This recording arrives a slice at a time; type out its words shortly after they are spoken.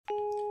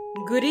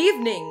Good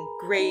evening,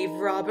 grave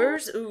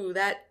robbers. Ooh,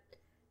 that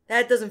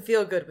doesn't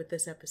feel good with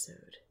this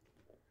episode.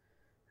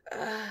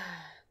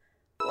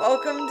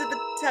 Welcome to the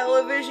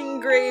television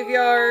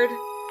graveyard.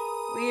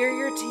 We are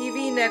your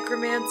TV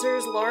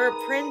necromancers, Laura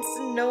Prince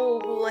and Noah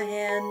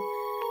Houlihan.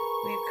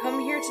 We've come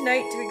here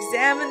tonight to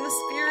examine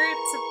the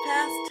spirits of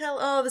past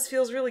Oh, this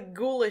feels really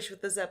ghoulish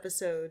with this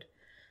episode.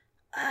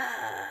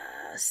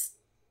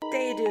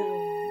 Stay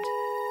tuned.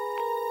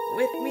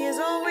 With me as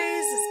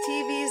always is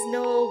TV's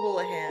Noah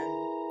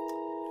Houlihan.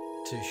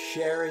 To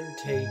Sharon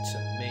Tate's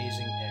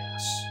amazing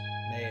ass.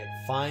 May it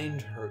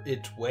find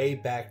its way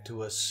back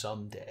to us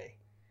someday.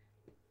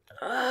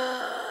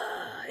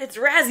 It's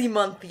Razzie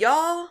month,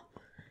 y'all.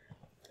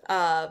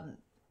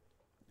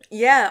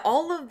 Yeah,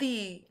 all of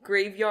the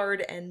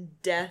graveyard and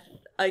death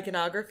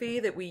iconography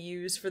that we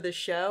use for this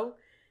show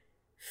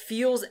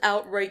feels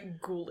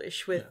outright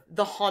ghoulish with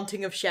The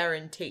Haunting of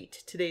Sharon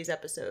Tate, today's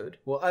episode.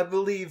 Well, I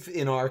believe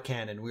in our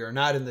canon, we are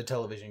not in the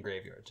television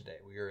graveyard today.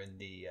 We are in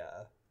the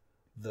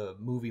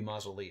movie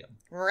mausoleum.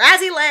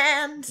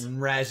 Razzie-land!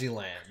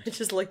 Razzie-land. I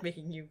just like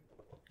making you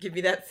give me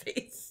that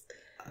face.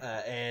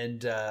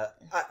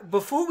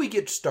 Before we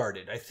get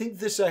started, I think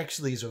this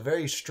actually is a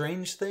very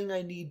strange thing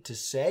I need to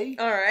say.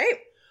 Alright.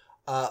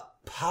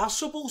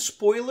 Possible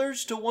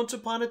spoilers to Once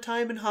Upon a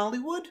Time in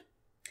Hollywood?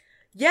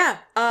 Yeah,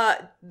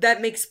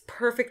 that makes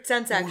perfect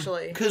sense,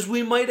 actually. Because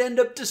we might end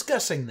up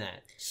discussing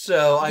that.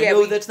 So I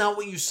know that's not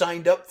what you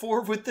signed up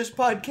for with this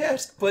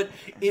podcast, but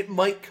it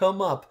might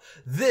come up.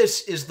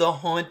 This is The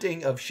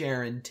Haunting of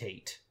Sharon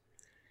Tate.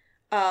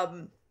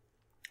 So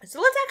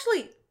let's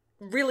actually,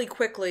 really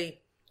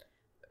quickly,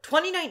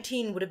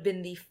 2019 would have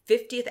been the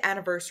 50th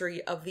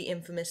anniversary of the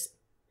infamous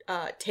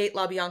Tate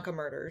LaBianca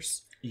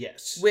murders.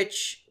 Yes.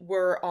 Which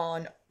were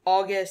on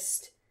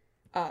August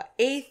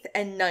 8th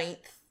and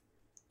 9th,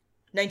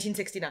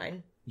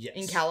 1969, yes,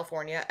 in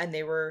California, and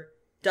they were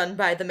done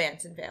by the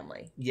Manson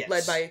family, yes,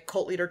 led by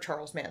cult leader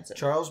Charles Manson.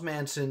 Charles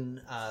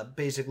Manson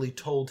basically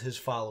told his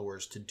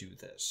followers to do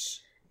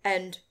this.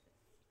 And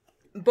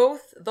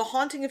both The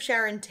Haunting of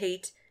Sharon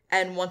Tate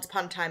and Once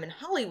Upon a Time in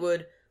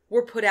Hollywood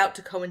were put out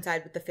to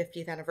coincide with the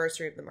 50th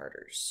anniversary of the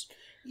murders.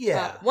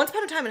 Yeah. Once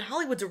Upon a Time in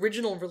Hollywood's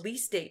original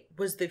release date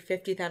was the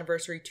 50th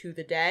anniversary to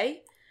the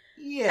day.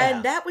 Yeah.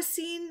 And that was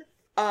seen,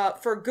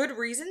 for good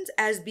reasons,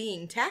 as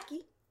being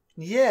tacky.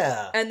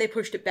 Yeah. And they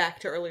pushed it back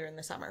to earlier in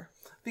the summer.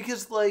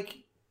 Because,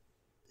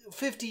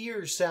 50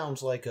 years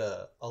sounds like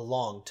a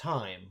long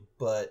time,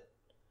 but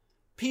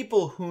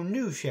people who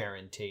knew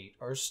Sharon Tate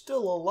are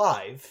still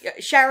alive. Yeah,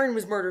 Sharon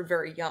was murdered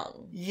very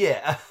young.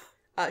 Yeah.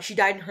 She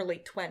died in her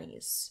late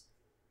 20s.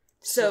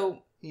 So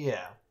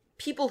yeah.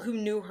 People who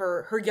knew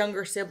her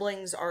younger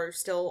siblings are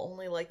still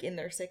only, in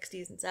their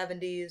 60s and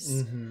 70s.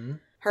 Mm-hmm.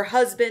 Her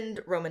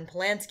husband, Roman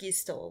Polanski, is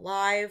still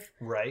alive.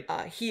 Right.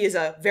 He is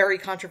a very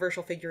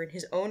controversial figure in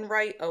his own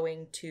right,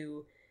 owing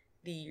to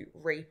the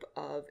rape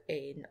of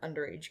an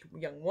underage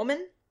young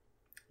woman.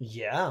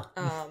 Yeah.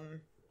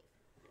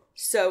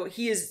 So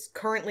he is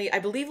currently, I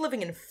believe,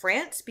 living in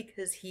France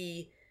because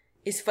he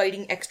is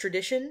fighting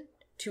extradition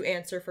to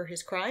answer for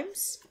his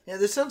crimes. Yeah,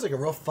 this sounds like a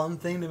real fun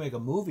thing to make a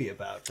movie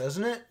about,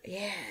 doesn't it?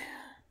 Yeah.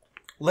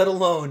 Let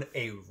alone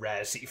a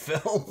Razzie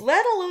film.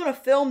 Let alone a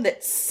film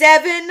that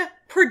 7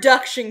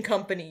 production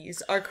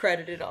companies are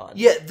credited on.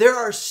 Yeah, there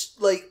are,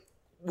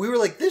 we were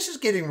like, this is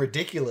getting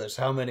ridiculous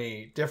how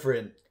many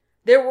different...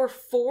 There were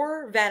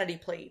 4 vanity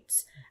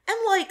plates. And,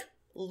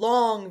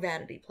 long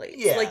vanity plates.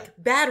 Yeah.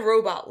 Bad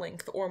Robot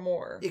length or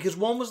more. Yeah, because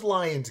one was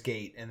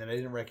Lionsgate, and then I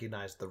didn't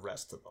recognize the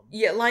rest of them.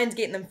 Yeah,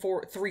 Lionsgate and then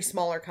 3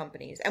 smaller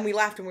companies. And we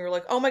laughed and we were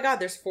like, oh my god,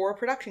 there's 4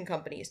 production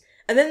companies.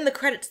 And then in the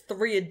credits,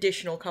 3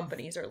 additional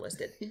companies are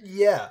listed.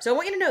 Yeah. So I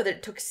want you to know that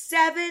it took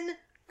 7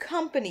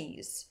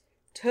 companies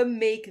to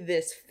make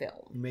this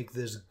film. Make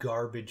this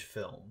garbage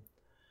film.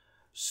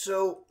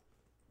 So,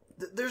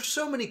 there's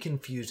so many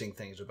confusing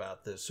things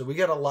about this, so we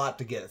got a lot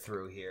to get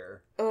through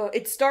here.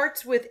 It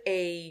starts with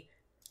an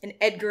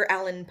Edgar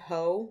Allan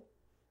Poe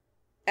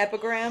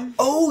epigram.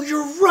 Oh,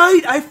 you're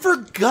right! I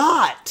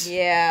forgot!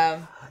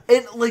 Yeah.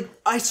 And,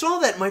 I saw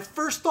that, my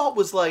first thought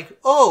was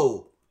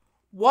oh,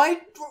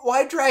 why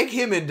drag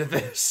him into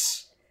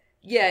this?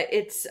 Yeah,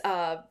 it's,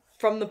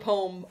 from the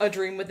poem A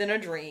Dream Within a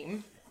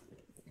Dream.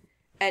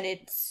 And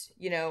it's,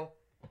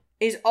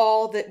 is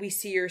all that we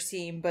see or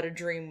seem but a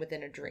dream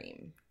within a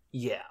dream.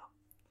 Yeah.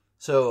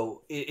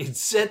 So, it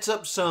sets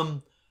up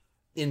some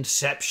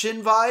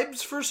Inception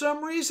vibes for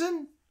some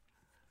reason?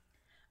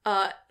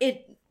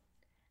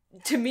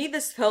 To me,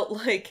 this felt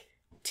like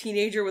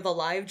Teenager with a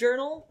Live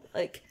Journal.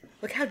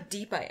 Look how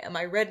deep I am.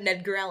 I read an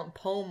Edgar Allan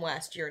poem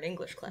last year in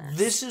English class.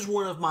 This is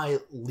one of my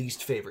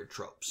least favorite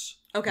tropes.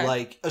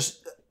 Okay.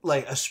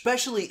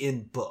 Especially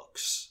in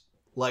books.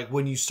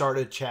 When you start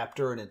a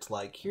chapter and it's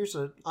here's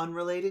an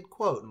unrelated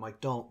quote. I'm I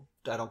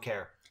don't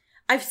care.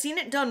 I've seen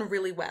it done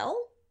really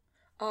well.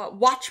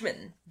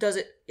 Watchmen does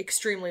it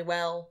extremely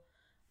well.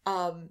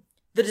 The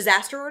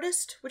Disaster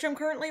Artist, which I'm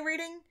currently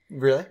reading,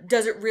 really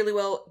does it really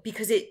well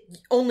because it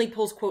only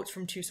pulls quotes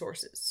from 2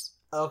 sources.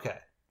 Okay.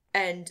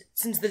 And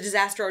since The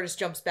Disaster Artist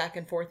jumps back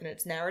and forth in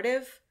its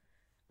narrative,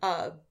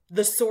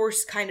 the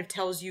source kind of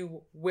tells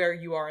you where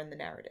you are in the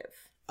narrative.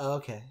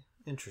 Okay,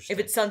 interesting. If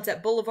it's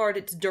Sunset Boulevard,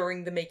 it's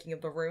during the making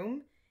of The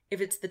Room. If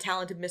it's The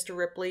Talented Mr.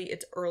 Ripley,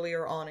 it's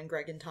earlier on in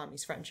Greg and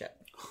Tommy's friendship.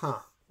 Huh.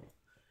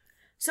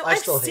 So I've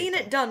seen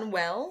it done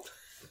well.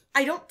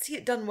 I don't see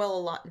it done well a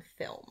lot in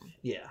film.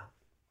 Yeah.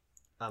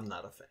 I'm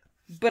not a fan.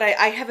 But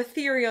I have a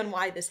theory on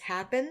why this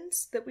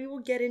happens that we will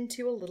get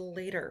into a little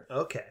later.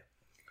 Okay.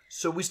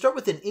 So we start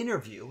with an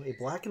interview, a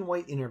black and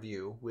white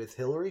interview with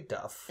Hilary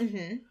Duff.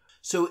 Mm-hmm.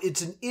 So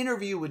it's an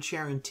interview with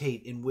Sharon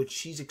Tate in which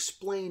she's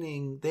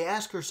explaining, they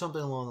ask her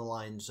something along the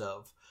lines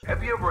of,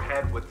 have you ever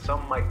had what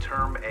some might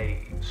term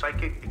a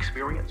psychic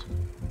experience?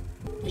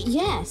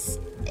 Yes.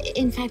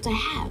 In fact, I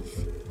have.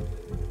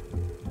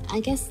 I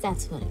guess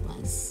that's what it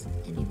was,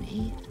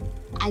 anyway.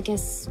 I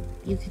guess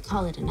you could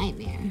call it a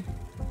nightmare.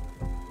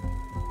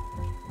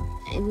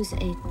 It was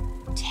a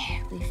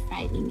terribly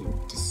frightening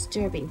and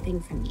disturbing thing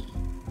for me.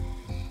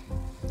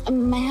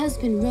 My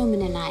husband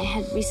Roman and I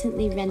had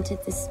recently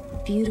rented this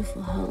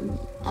beautiful home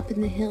up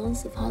in the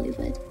hills of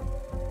Hollywood.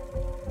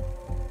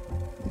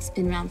 It's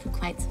been around for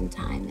quite some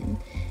time, and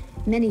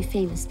many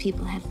famous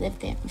people have lived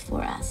there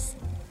before us.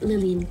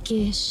 Lillian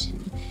Gish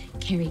and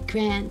Cary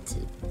Grant.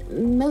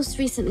 Most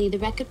recently, the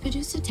record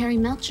producer Terry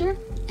Melcher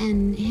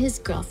and his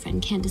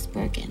girlfriend Candice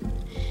Bergen,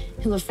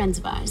 who were friends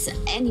of ours.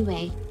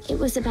 Anyway, it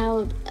was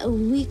about a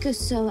week or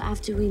so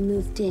after we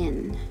moved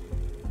in,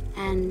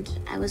 and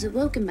I was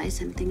awoken by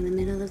something in the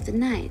middle of the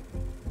night.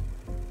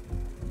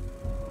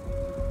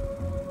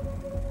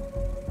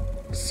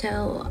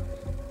 So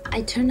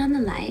I turned on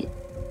the light,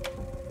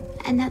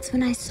 and that's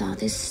when I saw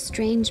this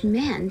strange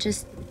man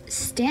just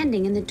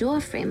standing in the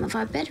doorframe of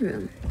our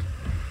bedroom.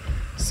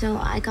 So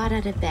I got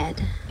out of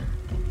bed,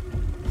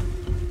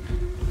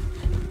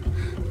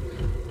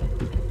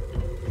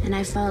 and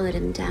I followed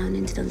him down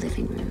into the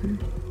living room.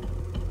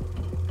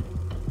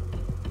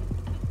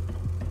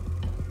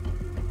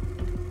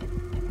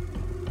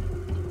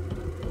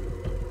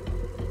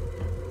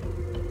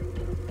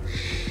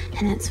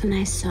 And that's when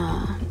I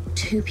saw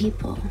two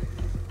people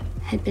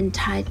had been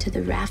tied to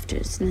the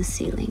rafters in the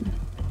ceiling.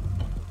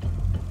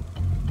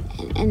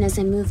 And as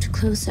I moved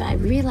closer, I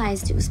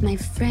realized it was my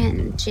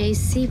friend, Jay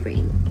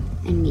Sebring,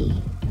 and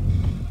me.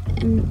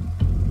 And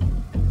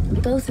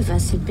both of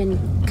us had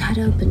been cut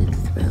open at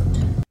the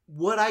throat.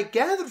 What I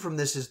gathered from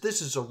this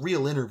is a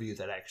real interview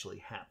that actually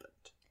happened.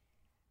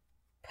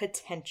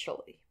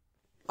 Potentially.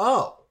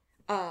 Oh.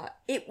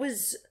 It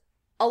was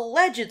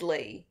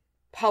allegedly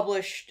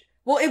published...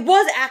 Well, it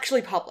was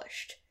actually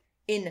published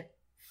in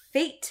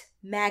Fate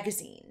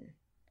magazine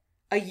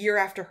a year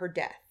after her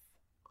death.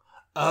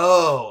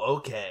 Oh,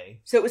 okay.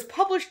 So it was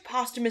published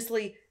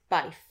posthumously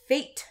by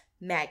Fate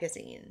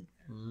magazine.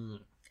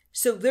 Mm.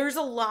 So there's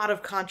a lot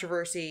of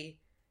controversy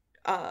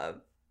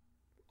on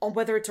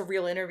whether it's a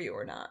real interview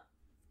or not.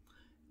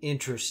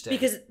 Interesting.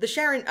 Because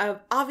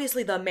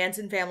obviously the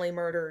Manson family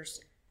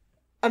murders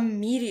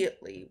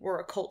immediately were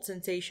a cult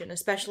sensation,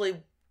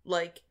 especially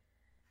like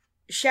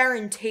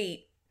Sharon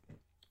Tate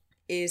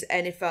is,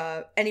 and if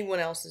anyone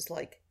else is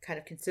like kind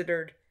of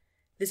considered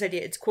this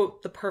idea, it's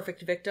quote, the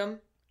perfect victim.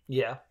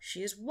 Yeah.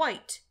 She is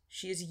white.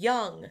 She is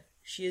young.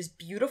 She is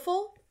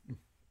beautiful.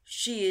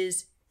 She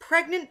is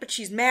pregnant, but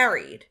she's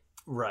married.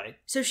 Right.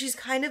 So she's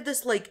kind of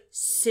this like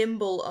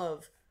symbol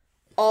of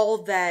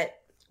all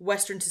that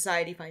Western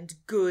society finds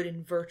good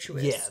and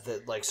virtuous. Yeah,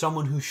 that like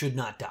someone who should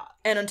not die.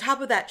 And on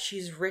top of that,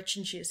 she's rich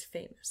and she is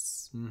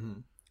famous. Mm-hmm.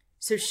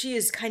 So she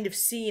is kind of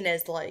seen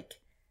as like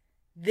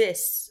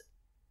this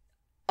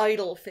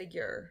idol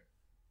figure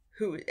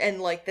who, and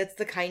like that's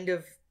the kind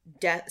of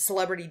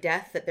celebrity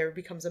death that there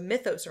becomes a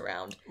mythos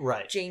around.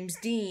 Right. James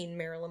Dean,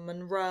 Marilyn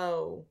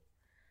Monroe,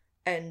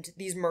 and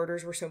these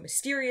murders were so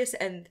mysterious,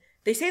 and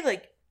they say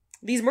like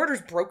these murders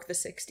broke the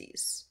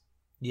 60s.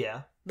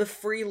 Yeah. The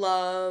free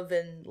love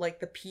and like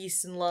the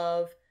peace and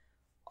love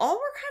all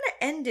were kind of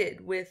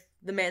ended with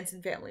the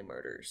Manson family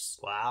murders.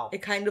 Wow.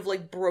 It kind of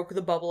like broke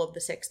the bubble of the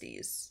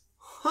 60s.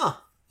 Huh.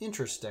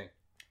 Interesting.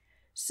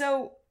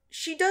 So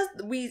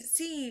we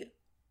see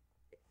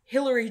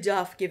Hilary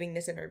Duff giving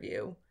this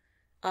interview.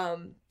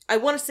 I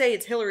want to say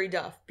it's Hilary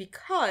Duff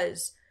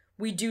because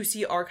we do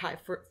see archive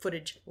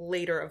footage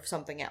later of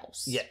something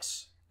else.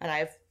 Yes. And I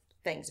have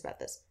things about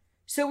this.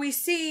 So we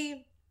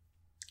see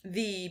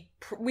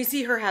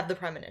her have the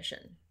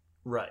premonition.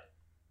 Right.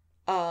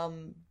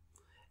 And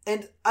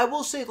I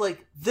will say,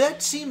 like,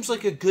 that seems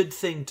like a good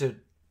thing to...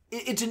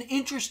 It's an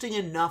interesting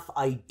enough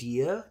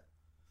idea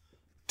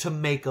to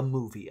make a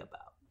movie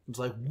about. It's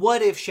like,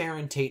 what if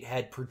Sharon Tate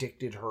had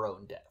predicted her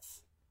own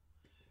death?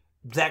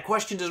 That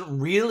question doesn't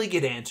really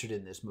get answered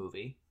in this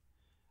movie,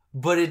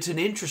 but it's an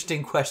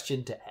interesting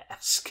question to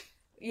ask.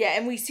 Yeah,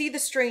 and we see the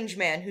strange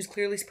man, who's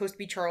clearly supposed to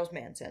be Charles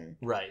Manson.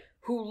 Right.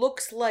 Who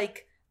looks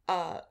like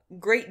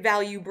Great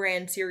Value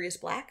brand Sirius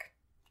Black.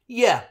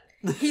 Yeah.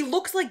 He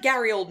looks like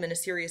Gary Oldman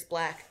as Sirius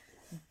Black,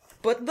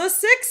 but the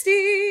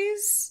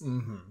 60s!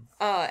 Mm-hmm.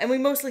 And we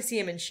mostly see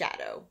him in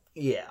shadow.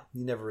 Yeah,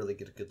 you never really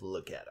get a good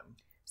look at him.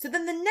 So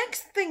then the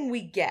next thing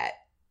we get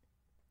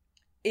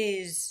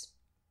is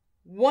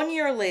 1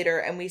 year later,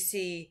 and we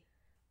see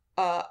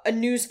a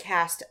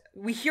newscast.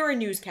 We hear a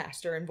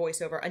newscaster in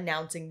voiceover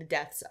announcing the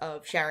deaths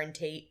of Sharon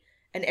Tate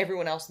and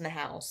everyone else in the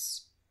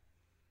house.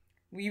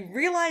 We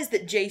realize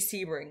that Jay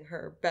Sebring,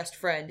 her best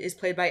friend, is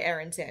played by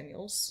Aaron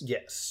Samuels.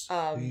 Yes.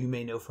 Who you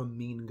may know from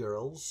Mean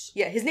Girls.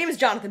 Yeah, his name is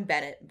Jonathan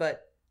Bennett,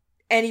 but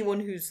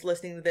anyone who's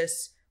listening to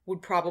this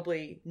would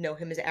probably know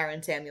him as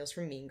Aaron Samuels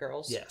from Mean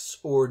Girls. Yes,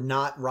 or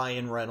not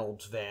Ryan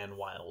Reynolds Van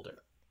Wilder.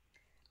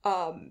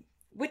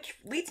 Which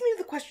leads me to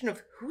the question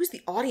of who's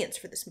the audience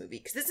for this movie?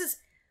 Because this is,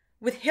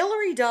 with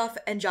Hilary Duff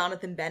and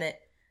Jonathan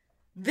Bennett,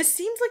 this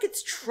seems like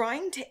it's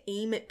trying to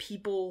aim at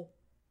people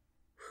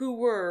who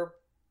were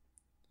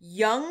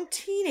young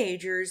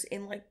teenagers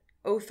in like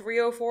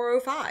 03, 04,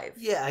 05.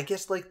 Yeah, I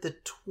guess like the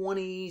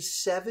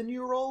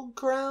 27-year-old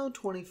crowd,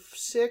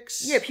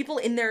 26. Yeah, people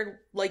in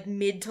their like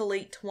mid to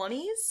late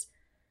 20s.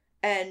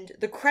 And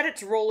the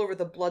credits roll over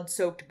the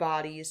blood-soaked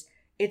bodies.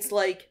 It's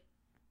like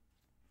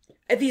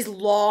these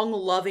long,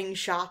 loving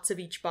shots of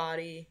each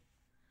body.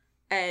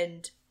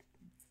 And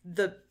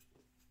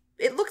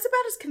it looks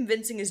about as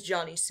convincing as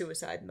Johnny's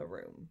suicide in the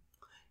room.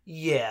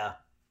 Yeah.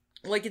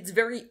 Like, it's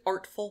very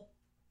artful.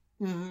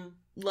 Mm-hmm.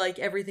 Like,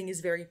 everything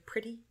is very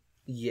pretty.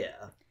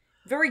 Yeah.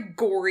 Very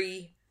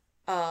gory.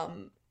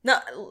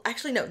 Not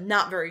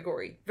very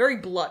gory. Very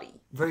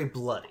bloody. Very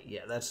bloody.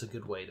 Yeah, that's a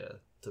good way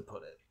to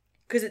put it.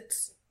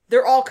 Because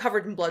they're all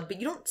covered in blood, but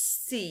you don't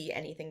see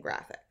anything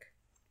graphic.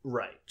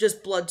 Right.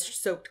 Just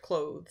blood-soaked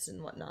clothes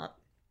and whatnot.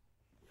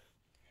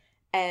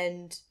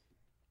 And,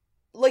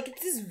 like,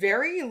 it's this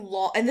very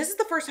long... And this is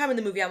the first time in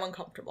the movie I'm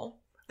uncomfortable.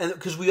 And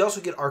because we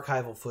also get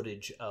archival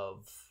footage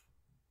of,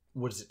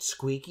 what is it,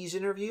 Squeaky's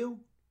interview?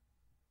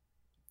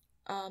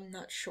 I'm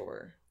not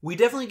sure. We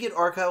definitely get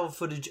archival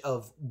footage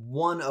of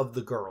one of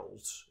the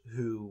girls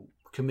who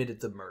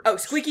committed the murder. Oh,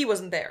 Squeaky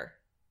wasn't there.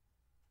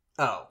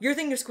 Oh. You're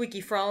thinking of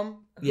Squeaky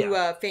Fromm, who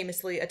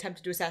famously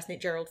attempted to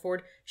assassinate Gerald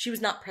Ford. She was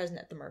not present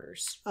at the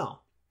murders. Oh.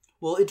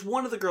 Well, it's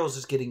one of the girls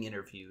that's getting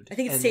interviewed. I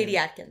think it's Sadie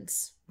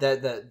Atkins.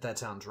 That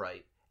sounds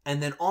right.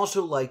 And then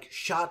also, like,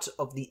 shots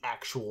of the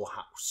actual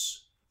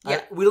house.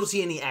 Yeah. We don't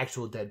see any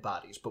actual dead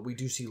bodies, but we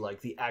do see,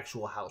 like, the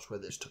actual house where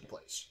this took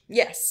place.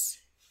 Yes.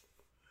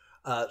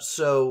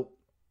 So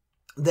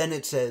then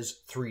it says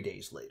 3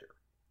 days later.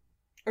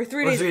 Or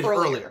 3 days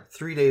earlier.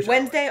 3 days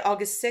Wednesday, earlier.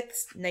 August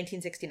 6th,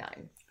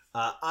 1969.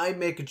 I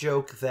make a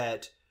joke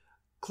that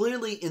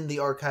clearly in the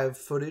archive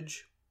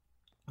footage,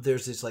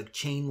 there's this like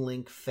chain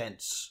link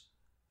fence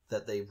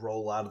that they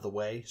roll out of the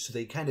way. So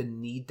they kind of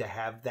need to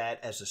have that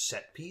as a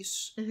set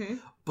piece. Mm-hmm.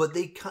 But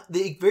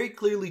they very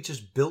clearly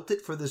just built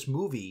it for this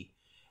movie.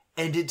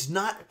 And it's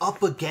not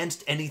up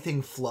against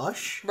anything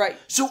flush. Right.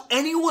 So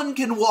anyone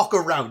can walk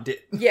around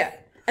it. Yeah.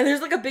 And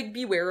there's like a big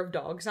beware of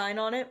dog sign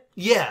on it.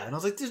 Yeah. And I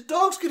was like, this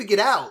dog's going to get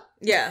out.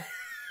 Yeah.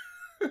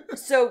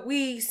 So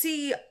we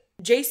see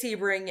Jay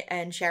Sebring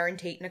and Sharon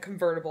Tate in a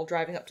convertible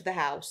driving up to the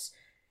house.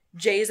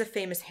 Jay is a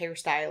famous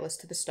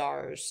hairstylist to the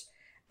stars.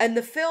 And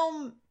the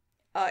film,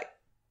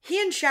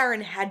 he and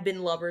Sharon had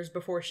been lovers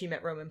before she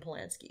met Roman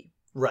Polanski.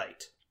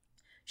 Right.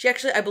 She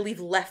actually, I believe,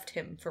 left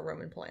him for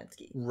Roman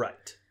Polanski.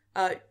 Right.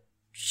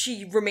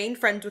 She remained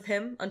friends with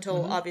him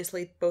until,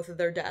 obviously, both of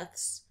their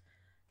deaths.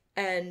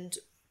 And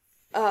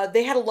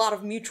they had a lot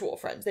of mutual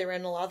friends. They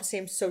ran a lot of the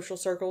same social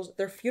circles.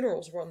 Their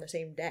funerals were on the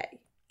same day.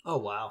 Oh,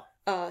 wow.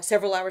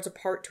 Several hours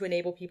apart to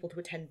enable people to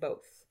attend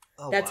both.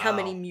 Oh, That's how wow.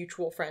 many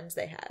mutual friends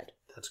they had.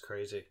 That's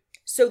crazy.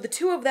 So the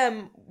two of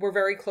them were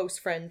very close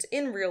friends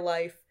in real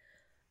life.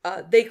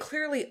 They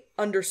clearly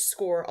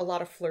underscore a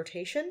lot of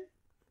flirtation.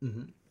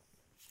 Mm-hmm.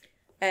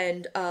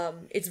 And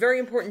it's very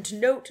important to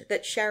note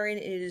that Sharon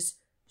is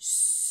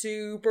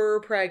super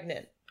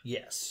pregnant.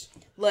 Yes.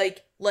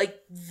 Like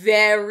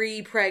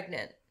very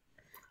pregnant.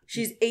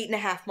 She's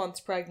 8.5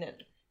 months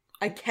pregnant.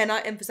 I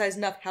cannot emphasize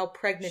enough how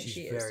pregnant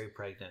she is. She's very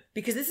pregnant.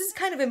 Because this is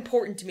kind of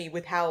important to me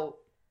with how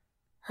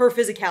her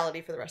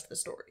physicality for the rest of the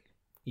story.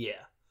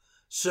 Yeah.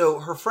 So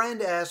her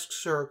friend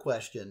asks her a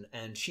question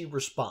and she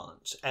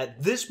responds.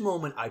 At this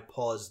moment, I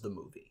pause the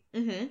movie.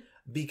 Mm-hmm.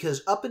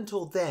 Because up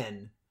until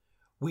then,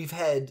 we've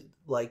had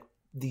like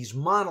these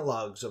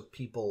monologues of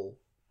people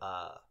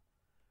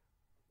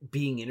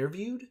being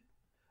interviewed.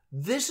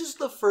 This is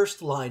the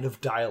first line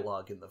of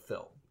dialogue in the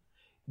film.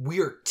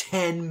 We're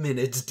 10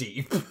 minutes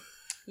deep.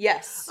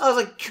 Yes. I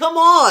was like, come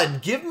on,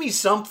 give me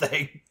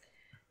something.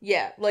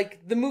 Yeah,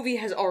 like the movie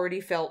has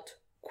already felt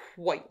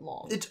quite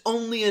long. It's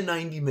only a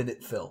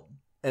 90-minute film.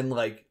 And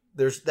like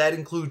that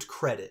includes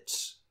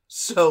credits.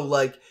 So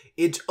like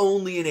it's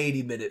only an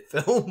 80-minute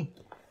film.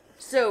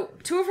 So,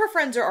 two of her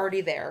friends are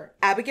already there.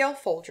 Abigail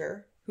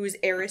Folger, who is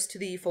heiress to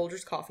the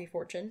Folgers coffee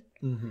fortune,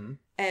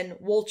 and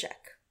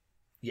Wolchek,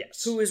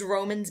 Yes. who is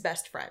Roman's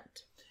best friend.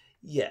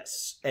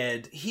 Yes.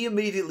 And he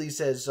immediately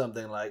says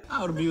something like,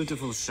 Our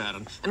beautiful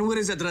Sharon. And where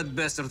is that red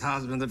bastard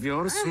husband of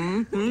yours?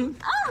 Oh,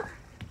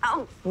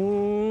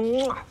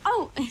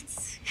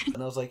 it's...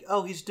 and I was like,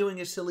 oh, he's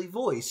doing a silly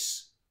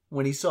voice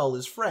when he saw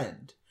his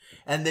friend.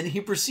 And then he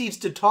proceeds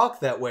to talk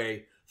that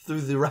way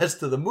through the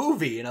rest of the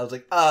movie, and I was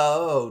like,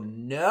 oh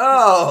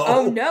no.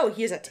 Oh no,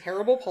 he has a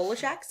terrible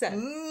Polish accent.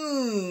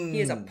 Mm. He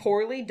has a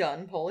poorly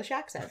done Polish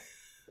accent.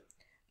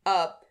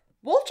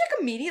 Wolchek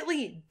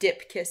immediately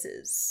dip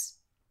kisses.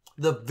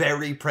 The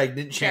very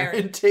pregnant Sharon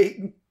Sharon.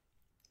 Tate.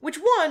 Which,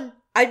 one,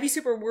 I'd be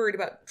super worried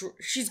about.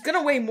 She's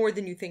gonna weigh more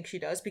than you think she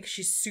does because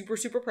she's super,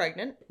 super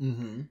pregnant.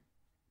 Mm-hmm.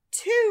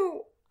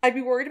 2, I'd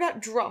be worried about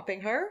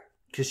dropping her.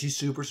 Because she's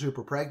super,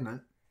 super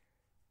pregnant.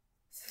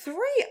 3,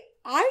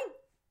 I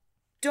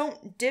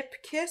don't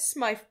dip kiss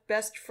my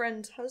best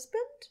friend's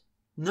husband.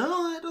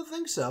 No, I don't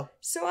think so.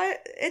 So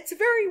it's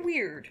very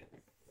weird.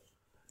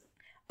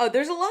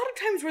 There's a lot of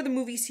times where the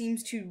movie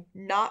seems to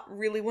not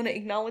really want to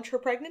acknowledge her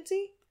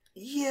pregnancy.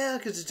 Yeah,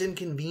 because it's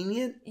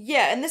inconvenient.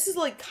 Yeah, and this is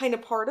like kind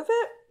of part of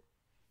it.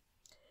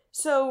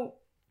 So,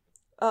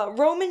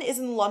 Roman is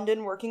in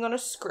London working on a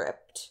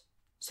script,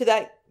 so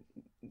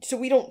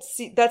we don't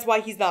see. That's why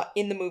he's not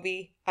in the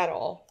movie at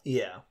all.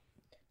 Yeah.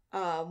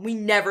 We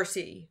never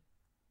see.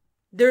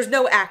 There's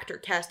no actor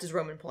cast as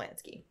Roman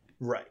Polanski.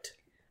 Right.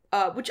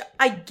 Which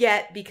I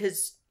get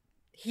because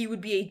he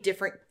would be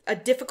a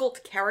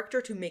difficult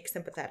character to make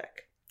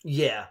sympathetic.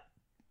 Yeah.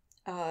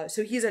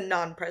 So he's a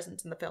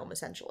non-presence in the film,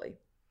 essentially.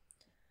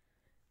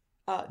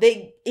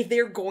 If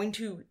they're going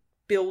to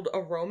build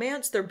a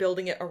romance, they're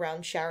building it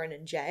around Sharon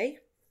and Jay.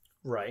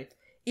 Right.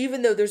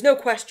 Even though there's no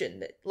question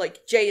that,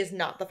 like, Jay is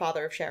not the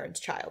father of Sharon's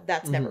child.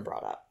 That's never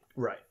brought up.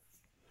 Right.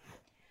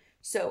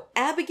 So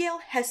Abigail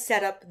has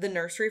set up the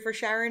nursery for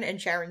Sharon, and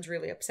Sharon's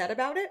really upset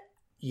about it.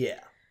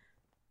 Yeah.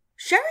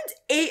 Sharon's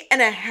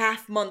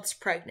 8.5 months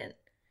pregnant.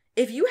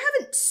 If you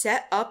haven't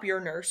set up your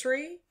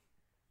nursery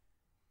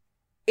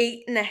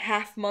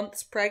 8.5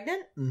 months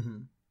pregnant,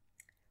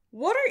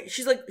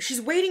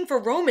 she's waiting for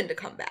Roman to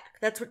come back.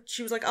 That's what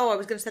she was like, oh, I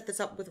was going to set this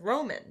up with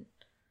Roman.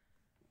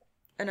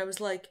 And I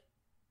was like,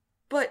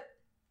 but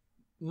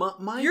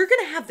you're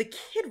going to have the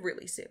kid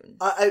really soon.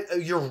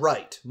 You're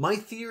right. My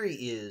theory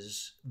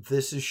is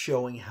this is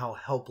showing how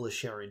helpless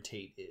Sharon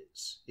Tate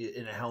is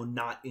and how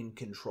not in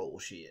control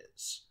she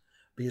is.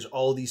 Because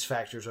all these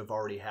factors have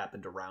already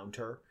happened around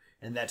her,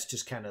 and that's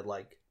just kind of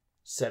like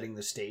setting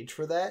the stage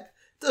for that.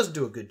 Doesn't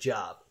do a good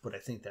job, but I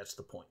think that's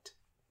the point.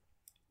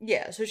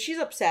 Yeah, so she's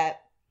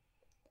upset.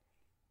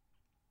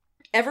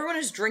 Everyone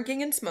is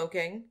drinking and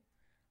smoking,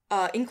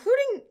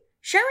 including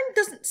Sharon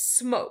doesn't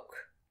smoke,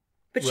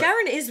 but Right.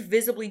 Sharon is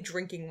visibly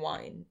drinking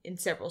wine in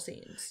several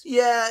scenes.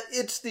 Yeah,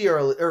 it's the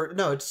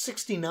it's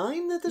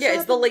 69 that this Yeah,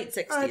 it's the happened? late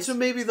 60s. Alright, so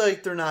maybe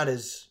like they're not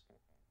as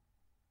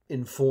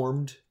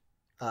informed.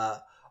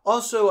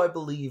 Also, I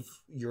believe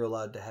you're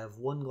allowed to have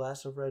 1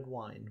 glass of red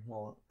wine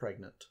while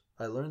pregnant.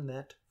 I learned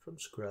that from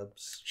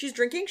Scrubs. She's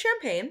drinking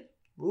champagne,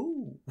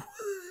 Ooh.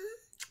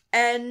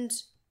 and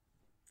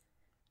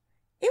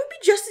it would be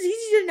just as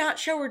easy to not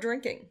show her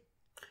drinking.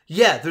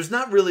 Yeah, there's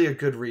not really a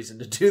good reason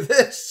to do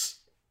this.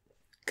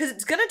 Because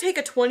it's going to take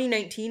a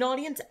 2019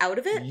 audience out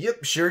of it.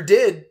 Yep, sure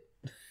did.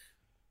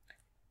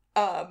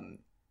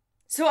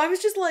 So I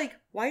was just like,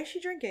 why is she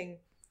drinking?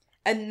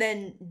 And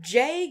then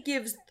Jay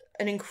gives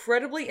an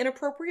incredibly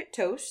inappropriate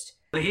toast.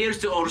 Here's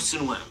to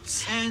Orson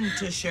Welles. And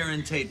to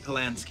Sharon Tate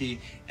Polanski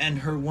and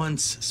her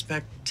once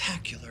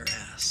spectacular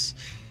ass.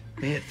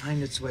 May it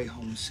find its way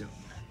home soon.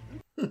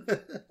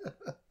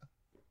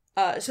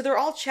 So they're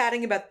all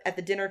chatting at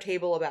the dinner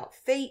table about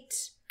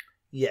fate.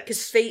 Yes.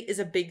 Because fate is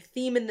a big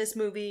theme in this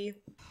movie.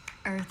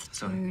 Earth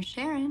to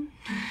Sharon.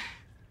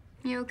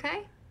 You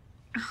okay?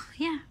 Oh,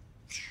 yeah.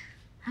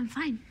 I'm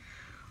fine.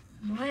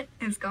 What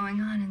is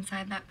going on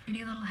inside that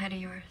pretty little head of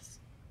yours?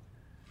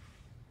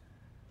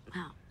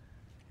 Well,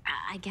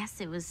 I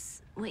guess it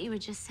was what you were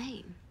just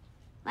saying.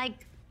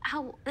 Like,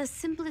 how the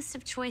simplest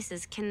of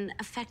choices can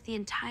affect the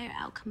entire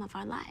outcome of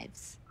our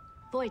lives.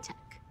 Wojtek,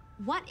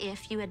 what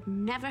if you had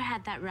never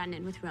had that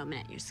run-in with Roman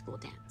at your school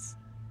dance?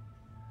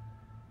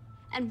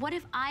 And what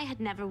if I had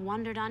never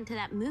wandered onto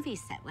that movie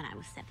set when I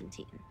was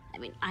 17? I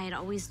mean, I had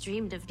always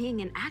dreamed of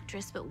being an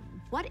actress, but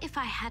what if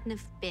I hadn't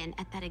have been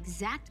at that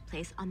exact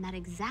place on that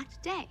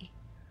exact day?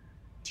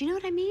 Do you know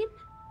what I mean?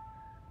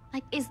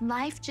 Like, is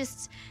life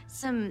just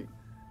some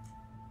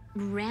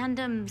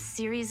random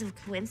series of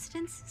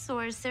coincidences,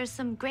 or is there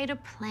some greater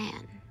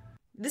plan?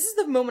 This is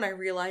the moment I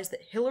realized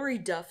that Hilary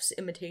Duff's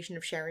imitation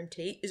of Sharon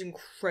Tate is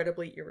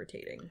incredibly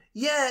irritating.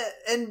 Yeah,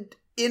 and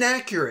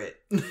inaccurate.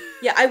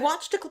 Yeah, I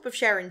watched a clip of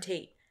Sharon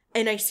Tate,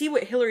 and I see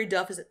what Hilary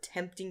Duff is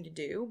attempting to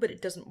do, but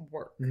it doesn't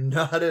work.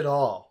 Not at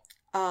all.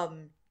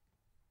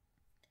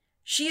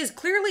 She is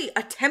clearly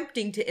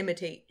attempting to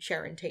imitate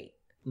Sharon Tate.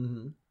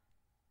 Mm-hmm.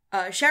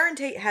 Sharon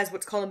Tate has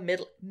what's called a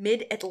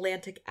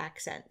mid-Atlantic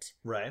accent.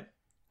 Right.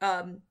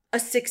 A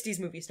 60s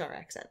movie star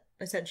accent,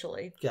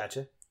 essentially.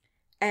 Gotcha.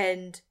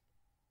 And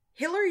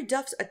Hilary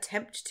Duff's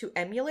attempt to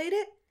emulate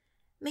it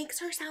makes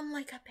her sound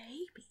like a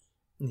baby.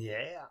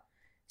 Yeah.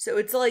 So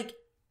it's like,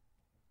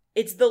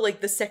 it's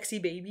the sexy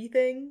baby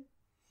thing.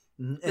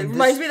 And It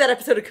reminds me of that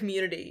episode of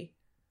Community.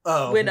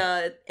 Oh. When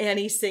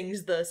Annie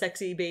sings the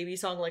sexy baby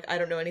song, like, I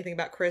don't know anything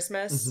about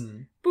Christmas.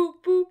 Mhm.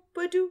 Boop, boop,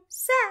 ba-doo,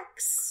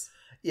 sex.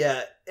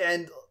 Yeah,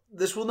 and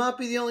this will not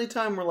be the only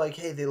time we're like,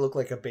 hey, they look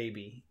like a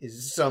baby,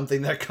 is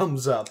something that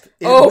comes up.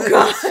 Oh,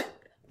 God.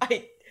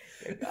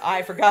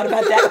 I forgot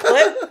about that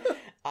clip.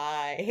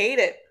 I hate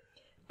it.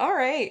 All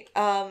right.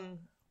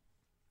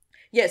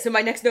 Yeah, so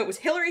my next note was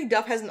Hilary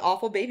Duff has an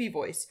awful baby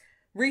voice.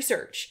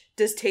 Research.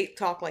 Does Tate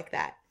talk like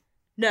that?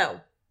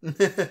 No.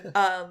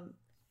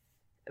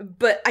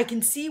 But I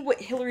can see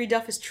what Hilary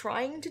Duff is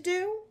trying to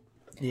do.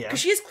 Yeah. Because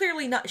she is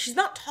clearly not, she's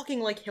not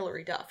talking like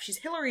Hilary Duff. She's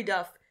Hilary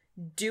Duff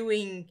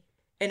doing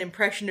an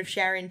impression of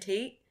Sharon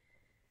Tate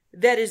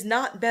that is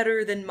not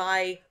better than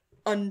my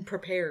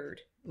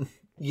unprepared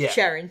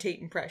Sharon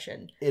Tate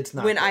impression. It's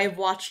not. When I have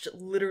watched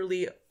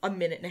literally a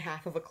minute and a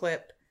half of a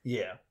clip.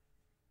 Yeah.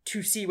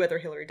 To see whether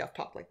Hilary Duff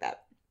talked like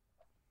that.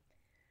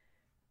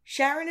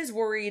 Sharon is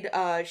worried.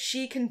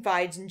 She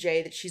confides in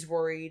Jay that she's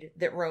worried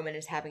that Roman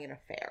is having an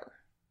affair.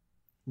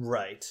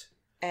 Right.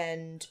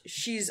 And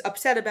she's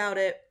upset about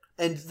it.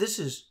 And this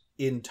is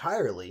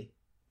entirely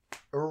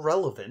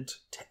irrelevant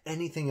to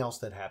anything else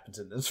that happens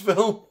in this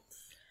film.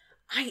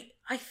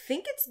 I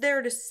think it's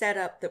there to set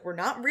up that we're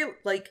not real,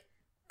 like,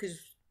 because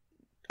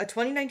a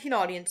 2019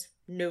 audience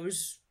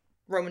knows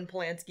Roman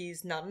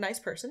Polanski's not a nice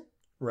person.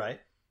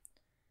 Right.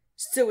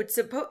 So it's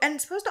supposed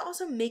to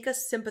also make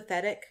us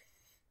sympathetic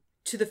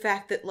to the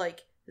fact that,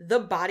 like, the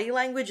body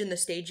language and the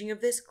staging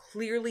of this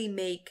clearly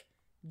make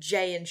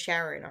Jay and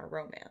Sharon our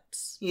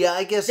romance. Yeah,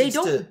 I guess they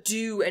don't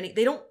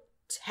they don't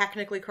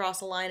technically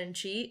cross a line and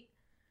cheat,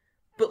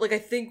 but, like, I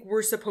think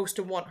we're supposed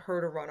to want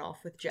her to run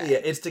off with Jay. Yeah,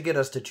 it's to get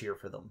us to cheer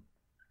for them.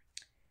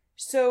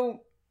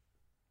 So,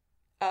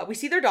 we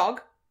see their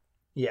dog.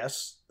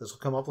 Yes, this will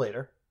come up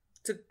later.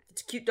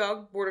 It's a cute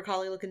dog, border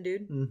collie looking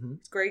dude. Mm-hmm.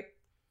 It's great.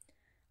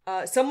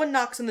 Someone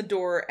knocks on the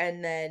door,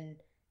 and then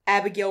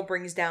Abigail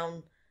brings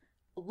down,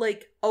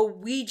 like, a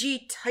Ouija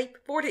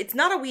type board. It's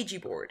not a Ouija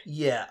board.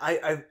 Yeah,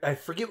 I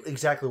forget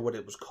exactly what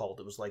it was called.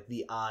 It was like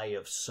the eye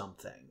of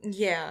something.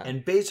 Yeah.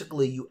 And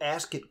basically you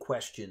ask it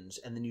questions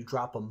and then you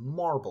drop a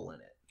marble in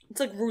it. It's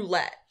like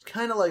roulette. It's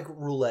kind of like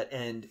roulette,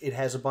 and it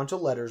has a bunch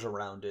of letters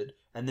around it.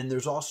 And then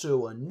there's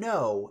also a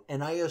no,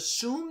 and I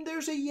assume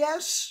there's a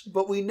yes,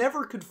 but we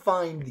never could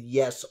find the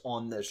yes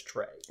on this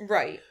tray.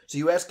 Right. So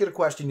you ask it a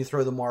question, you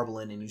throw the marble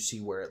in, and you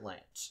see where it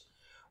lands.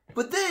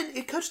 But then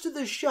it cuts to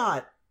this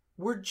shot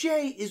where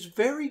Jay is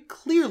very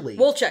clearly...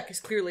 Wolchek is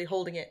clearly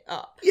holding it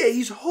up. Yeah,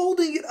 he's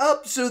holding it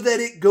up so that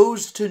it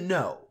goes to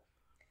no.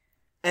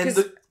 And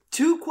the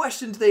two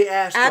questions they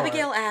ask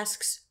Abigail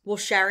asks, will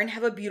Sharon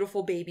have a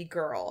beautiful baby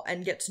girl?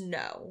 And gets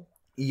no.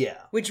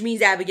 Yeah. Which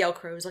means Abigail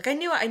Crow's like, I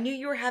knew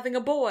you were having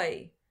a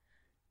boy.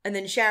 And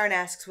then Sharon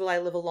asks, will I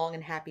live a long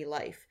and happy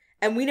life?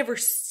 And we never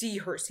see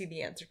her see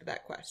the answer to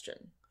that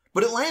question.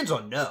 But it lands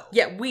on no.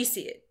 Yeah, we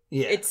see it.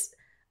 Yeah. It's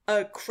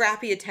a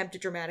crappy attempt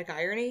at dramatic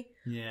irony.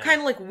 Yeah. Kind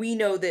of like we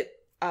know that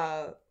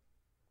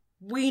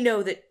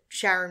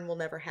Sharon will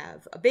never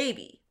have a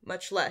baby,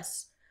 much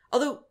less.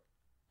 Although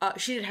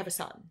she did have a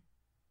son.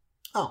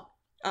 Oh.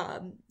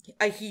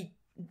 He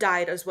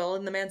died as well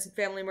in the Manson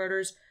family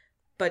murders,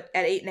 but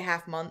at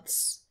 8.5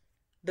 months,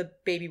 the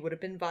baby would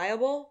have been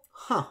viable.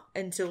 Huh.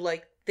 And so,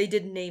 like, they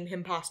did name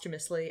him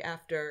posthumously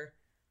after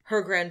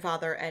her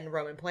grandfather and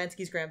Roman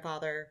Polanski's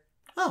grandfather.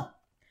 Oh.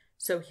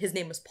 So his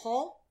name was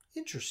Paul.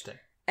 Interesting.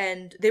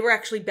 And they were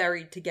actually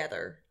buried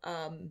together.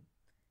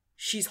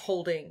 She's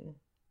holding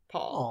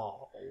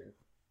Paul. Oh.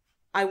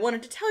 I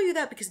wanted to tell you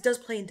that because it does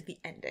play into the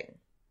ending.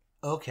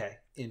 Okay.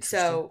 Interesting.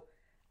 So,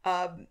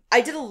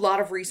 I did a lot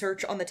of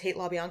research on the Tate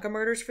LaBianca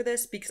murders for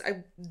this because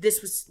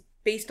this was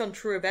based on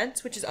true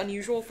events, which is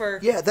unusual for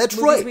that's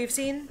movies right. We've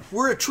seen.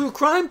 We're a true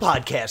crime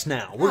podcast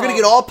now. We're gonna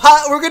get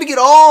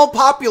all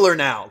popular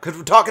now because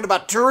we're talking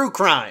about true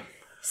crime.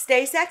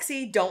 Stay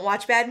sexy. Don't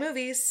watch bad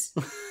movies.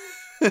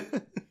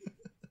 Can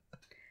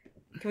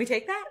we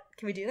take that?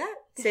 Can we do that?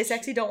 Stay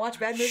sexy. Don't watch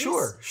bad movies.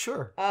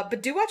 Sure.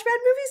 But do watch bad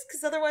movies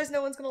because otherwise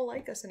no one's gonna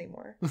like us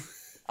anymore.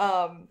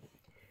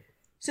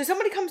 So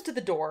somebody comes to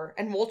the door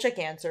and Wolchek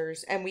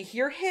answers, and we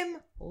hear him,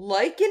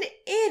 like an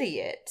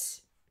idiot,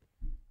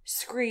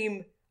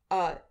 scream,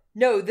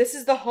 no, this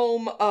is the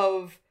home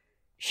of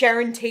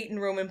Sharon Tate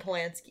and Roman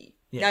Polanski.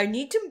 Yeah. Now I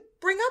need to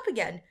bring up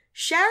again,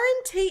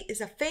 Sharon Tate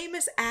is a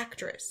famous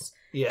actress,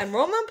 and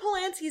Roman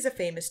Polanski is a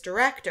famous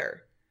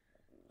director.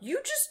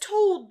 You just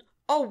told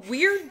a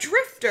weird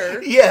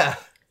drifter that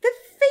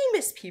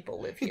famous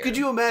people live here. Could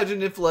you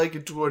imagine if, like,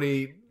 in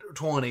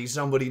 2020,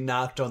 somebody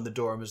knocked on the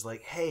door and was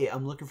like, hey,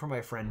 I'm looking for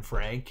my friend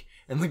Frank.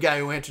 And the guy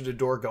who answered the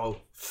door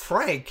go,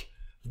 Frank,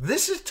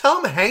 this is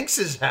Tom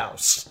Hanks's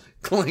house.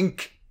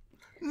 Clink.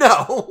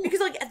 No. Because,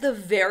 like, at the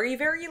very,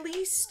 very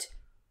least,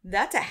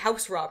 that's a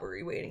house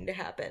robbery waiting to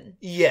happen.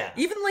 Yeah.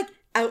 Even, like,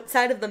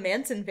 outside of the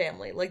Manson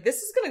family. Like,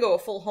 this is going to go a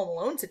full Home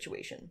Alone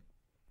situation.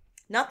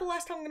 Not the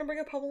last time I'm going to bring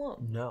up Home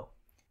Alone. No.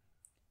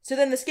 So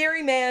then the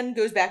scary man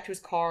goes back to his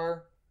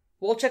car.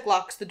 Wolchek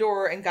locks the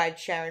door and guides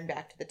Sharon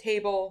back to the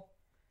table.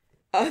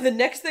 The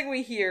next thing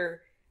we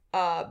hear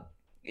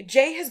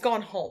Jay has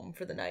gone home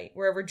for the night,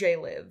 wherever Jay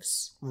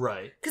lives.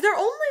 Right. Because they're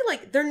only,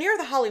 like, they're near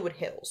the Hollywood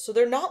Hills, so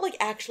they're not, like,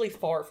 actually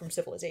far from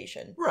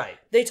civilization. Right.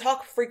 They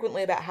talk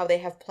frequently about how they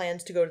have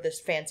plans to go to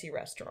this fancy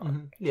restaurant.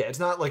 Mm-hmm. Yeah, it's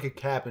not like a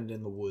cabin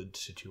in the woods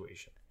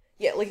situation.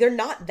 Yeah, like, they're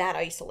not that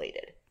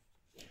isolated.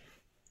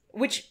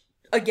 Which,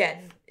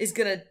 again, is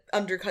gonna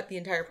undercut the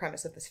entire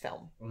premise of this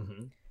film.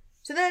 Mm-hmm.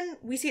 So then,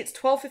 we see it's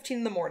 12:15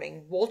 in the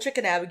morning. Wolchik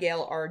and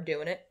Abigail are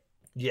doing it.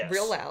 Yes.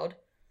 Real loud.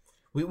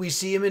 We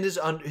see him in his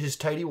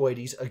tighty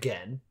whities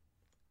again.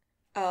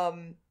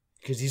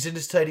 Because he's in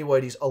his tighty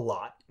whities a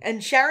lot.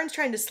 And Sharon's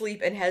trying to sleep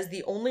and has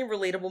the only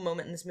relatable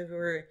moment in this movie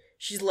where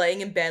she's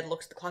laying in bed,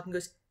 looks at the clock, and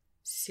goes,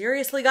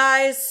 "Seriously,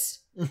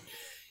 guys?"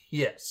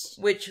 Yes.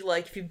 Which,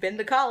 like, if you've been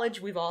to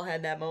college, we've all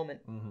had that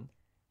moment. Mm-hmm.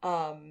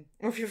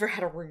 Or if you've ever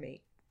had a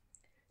roommate.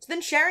 So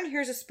then Sharon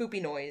hears a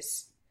spoopy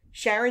noise.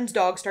 Sharon's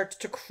dog starts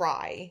to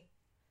cry.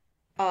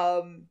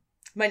 My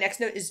next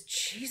note is,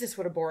 Jesus,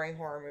 what a boring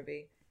horror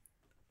movie.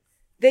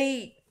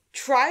 They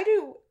try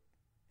to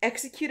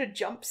execute a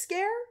jump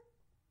scare,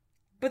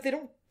 but they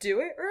don't do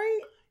it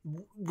right.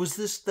 Was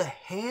this the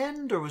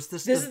hand, or was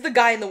this This is the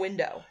guy in the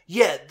window.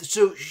 Yeah,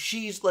 so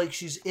she's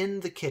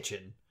in the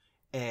kitchen,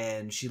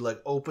 and she, like,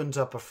 opens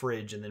up a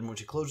fridge, and then when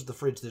she closes the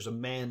fridge, there's a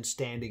man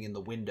standing in the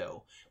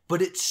window.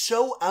 But it's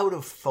so out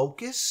of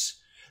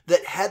focus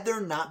that had there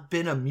not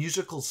been a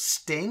musical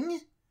sting,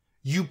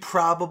 you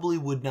probably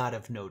would not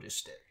have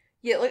noticed it.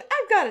 Yeah, like,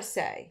 I've gotta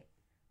say,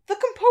 the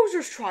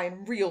composer's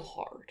trying real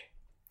hard.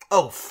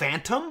 Oh,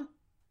 Phantom?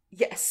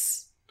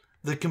 Yes.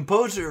 The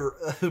composer,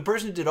 the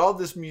person who did all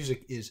this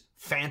music is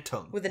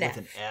Phantom. With an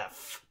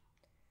F.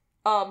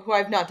 Who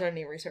I've not done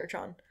any research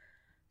on.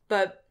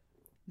 But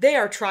they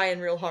are trying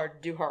real hard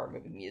to do horror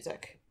movie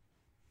music.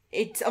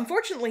 It's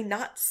unfortunately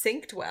not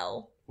synced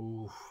well.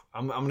 Ooh,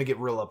 I'm gonna get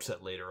real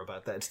upset later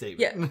about that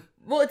statement. Yeah.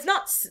 Well, it's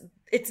not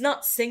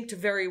synced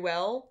very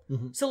well.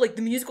 Mm-hmm. So, like,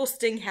 the musical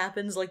sting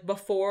happens, like,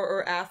 before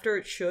or after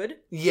it should.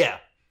 Yeah.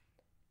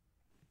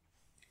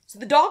 So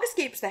the dog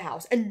escapes the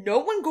house, and no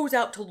one goes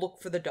out to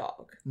look for the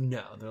dog.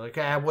 No, they're like,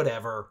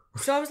 whatever.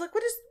 So I was like,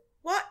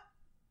 what?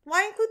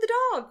 Why include the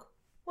dog?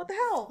 What the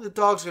hell? The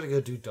dog's gonna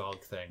go do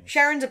dog things.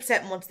 Sharon's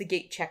upset and wants the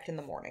gate checked in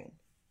the morning.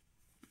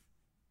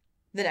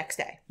 The next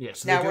day. Yeah,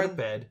 so Now they go to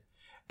bed.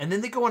 And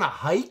then they go on a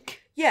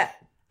hike? Yeah.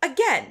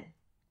 Again,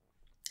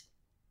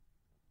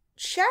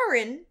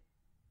 Sharon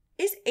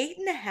is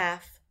 8.5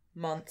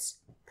 months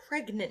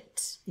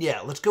pregnant. Yeah,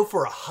 let's go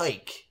for a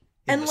hike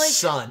in the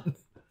sun.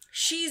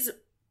 She's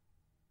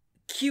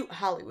cute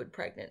Hollywood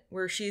pregnant,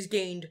 where she's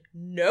gained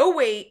no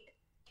weight,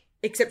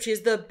 except she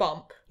has the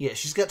bump. Yeah,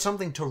 she's got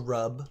something to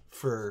rub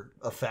for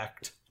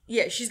effect.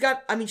 Yeah, she's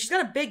got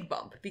a big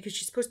bump, because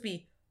she's supposed to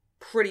be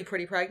pretty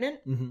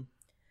pregnant. Mm-hmm.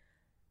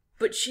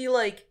 But she,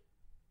 like,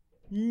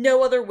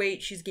 no other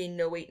weight. She's gained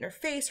no weight in her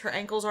face. Her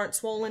ankles aren't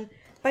swollen.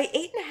 By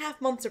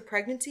 8.5 months of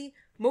pregnancy,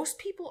 most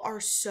people are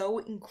so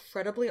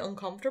incredibly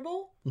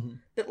uncomfortable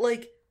that,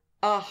 like,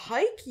 a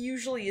hike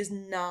usually is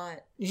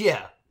not.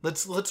 Yeah,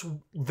 let's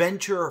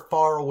venture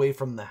far away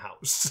from the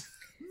house.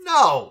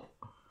 No!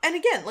 And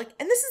again, like,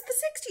 and this is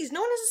the 60s. No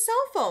one has a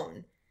cell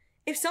phone.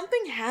 If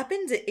something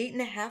happens at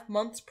 8.5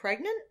 months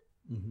pregnant,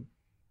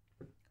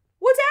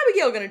 what's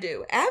Abigail gonna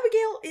do?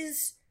 Abigail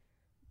is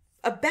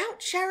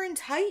about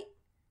Sharon's height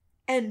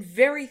and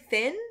very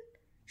thin.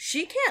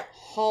 She can't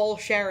haul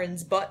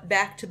Sharon's butt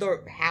back to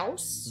the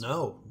house.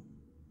 No.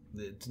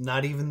 It's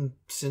not even,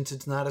 since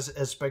it's not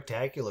as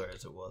spectacular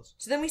as it was.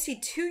 So then we see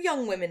two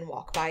young women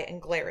walk by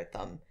and glare at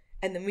them.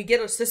 And then we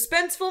get a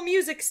suspenseful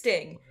music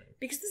sting.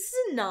 Because this is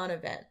a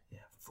non-event. Yeah,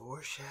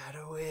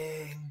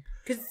 foreshadowing.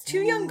 Because it's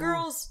two young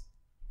girls.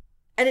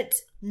 And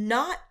it's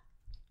not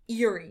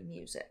eerie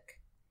music.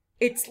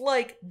 It's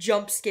like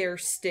jump scare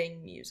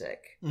sting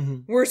music.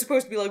 Mm-hmm. We're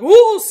supposed to be like,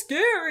 whoa,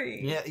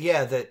 scary!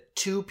 Yeah, that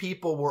two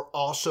people were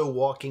also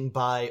walking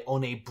by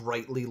on a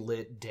brightly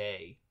lit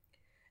day.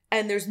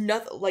 And there's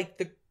nothing, like,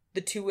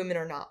 the two women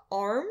are not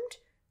armed.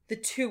 The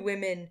two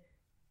women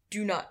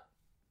do not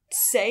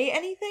say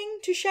anything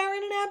to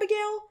Sharon and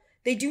Abigail.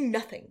 They do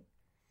nothing.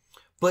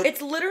 But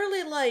it's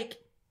literally like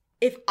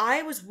if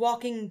I was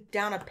walking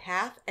down a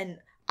path and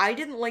I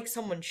didn't like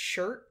someone's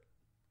shirt,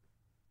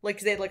 like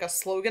they had like a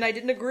slogan I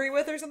didn't agree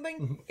with or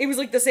something, it was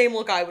like the same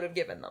look I would have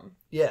given them.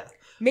 Yeah.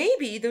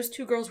 Maybe those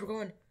two girls were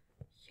going,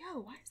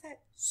 yo, why is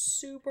that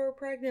super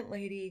pregnant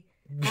lady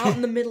out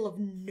in the middle of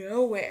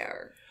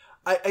nowhere?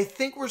 I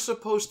think we're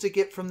supposed to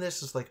get from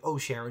this is like, oh,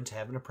 Sharon's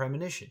having a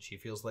premonition. She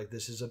feels like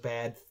this is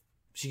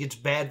she gets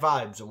bad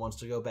vibes and wants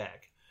to go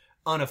back.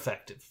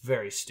 Ineffective.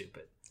 Very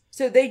stupid.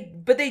 So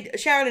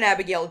Sharon and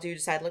Abigail do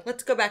decide, like,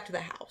 let's go back to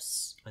the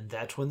house. And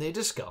that's when they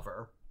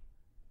discover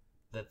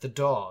that the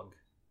dog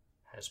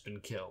has been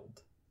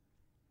killed.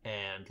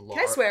 And Laura,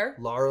 Can I swear?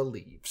 Laura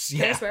leaves.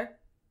 Can I swear?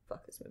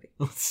 Fuck this movie.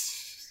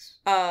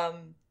 I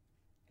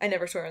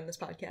never swear on this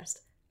podcast.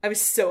 I was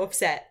so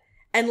upset.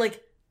 And,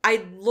 like,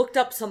 I looked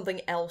up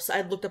something else.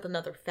 I looked up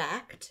another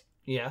fact.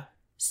 Yeah.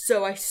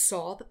 So I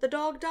saw that the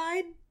dog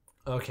died.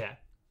 Okay.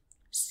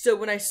 So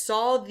when I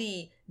saw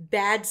the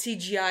bad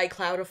CGI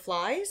cloud of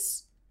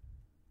flies,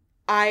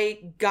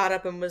 I got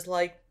up and was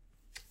like,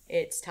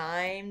 it's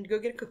time to go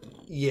get a cookie.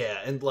 Yeah,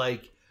 and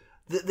like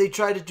they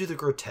try to do the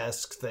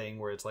grotesque thing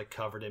where it's like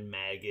covered in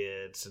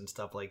maggots and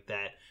stuff like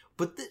that.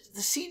 But the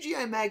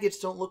CGI maggots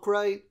don't look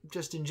right,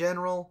 just in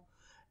general.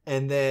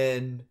 And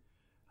then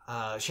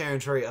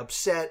Sharon's very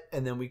upset,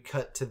 and then we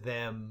cut to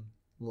them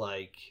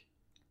like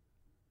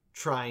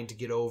trying to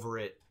get over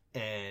it,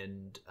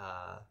 and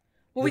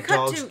the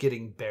dog's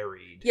getting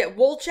buried. Yeah,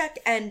 Wolchek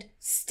and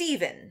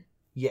Stephen.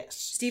 Yes.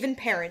 Stephen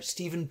Parent.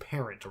 Stephen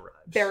Parent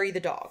arrives. Bury the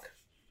dog.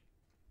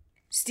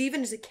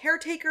 Stephen is a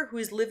caretaker who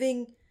is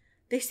living...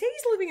 They say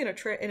he's living in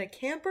a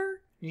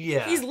camper?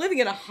 Yeah. He's living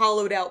in a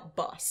hollowed out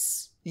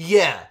bus.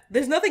 Yeah.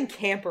 There's nothing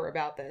camper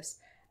about this.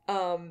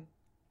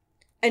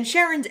 And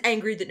Sharon's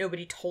angry that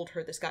nobody told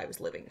her this guy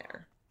was living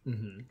there.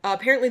 Mm-hmm.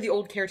 Apparently the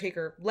old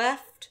caretaker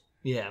left.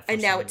 Yeah.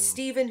 And now it's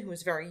Stephen, who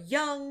is very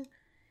young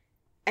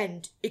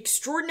and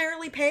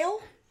extraordinarily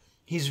pale.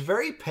 He's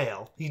very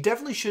pale. He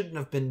definitely shouldn't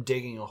have been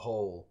digging a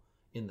hole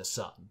in the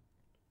sun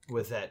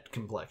with that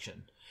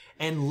complexion.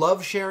 And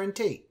loves Sharon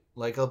Tate,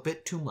 like, a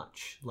bit too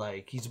much.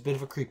 Like, he's a bit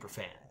of a creeper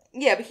fan.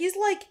 Yeah, but he's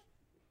like...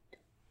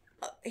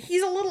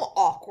 he's a little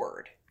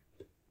awkward.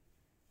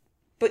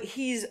 But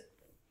he's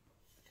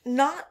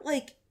not,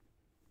 like,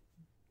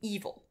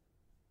 evil.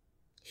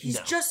 He's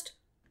just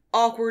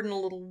awkward and a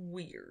little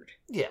weird.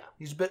 Yeah,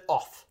 he's a bit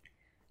off.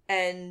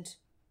 And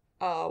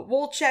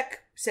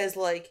Wolchek says,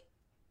 like,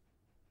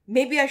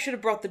 maybe I should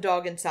have brought the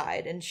dog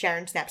inside. And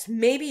Sharon snaps,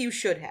 maybe you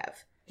should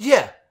have.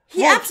 Yeah.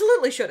 He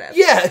absolutely should have.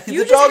 Yeah,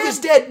 the dog is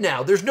dead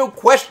now. There's no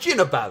question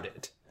about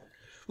it.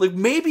 Like,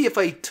 maybe if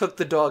I took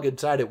the dog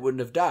inside, it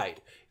wouldn't have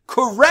died.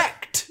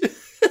 Correct!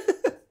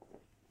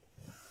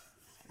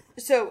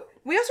 So,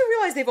 we also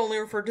realize they've only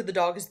referred to the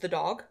dog as the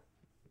dog.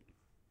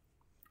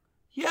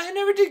 Yeah, I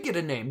never did get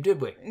a name,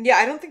 did we? Yeah,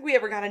 I don't think we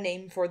ever got a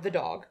name for the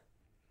dog.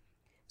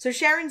 So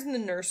Sharon's in the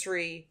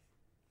nursery,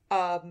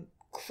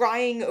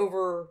 crying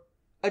over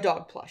a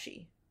dog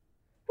plushie,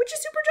 which is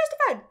super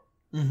justified.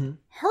 Mm-hmm.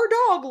 Her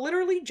dog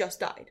literally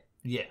just died.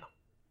 Yeah.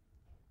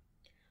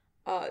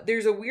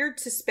 There's a weird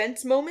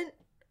suspense moment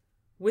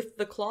with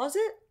the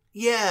closet.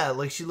 Yeah,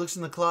 like she looks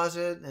in the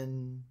closet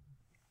and...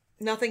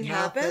 Nothing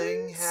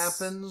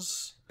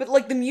happens. But,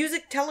 like, the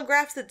music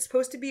telegraphs that's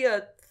supposed to be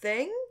a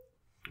thing?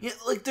 Yeah,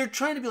 like, they're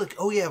trying to be like,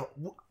 oh yeah,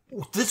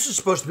 this is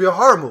supposed to be a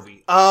horror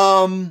movie.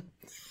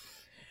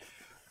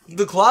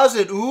 The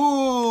closet,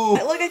 ooh.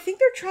 Like, I think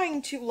they're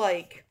trying to,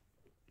 like,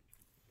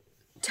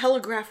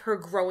 telegraph her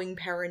growing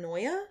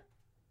paranoia.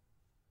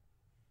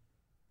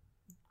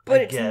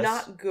 But it's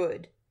not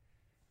good.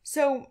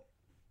 So,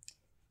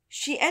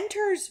 she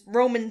enters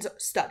Roman's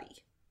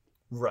study.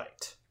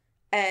 Right.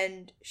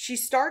 And she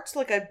starts,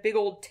 like, a big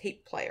old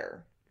tape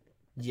player.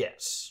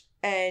 Yes.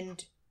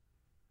 And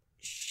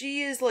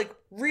she is, like,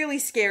 really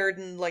scared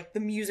and, like, the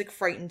music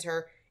frightens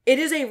her. It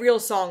is a real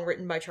song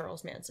written by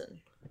Charles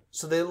Manson.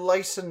 So they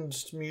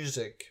licensed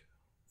music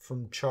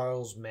from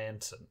Charles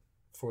Manson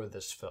for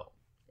this film.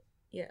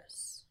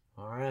 Yes.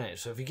 Alright,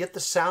 so if you get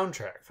the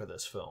soundtrack for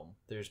this film,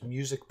 there's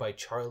music by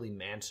Charlie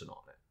Manson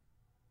on it.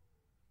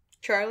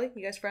 Charlie,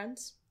 you guys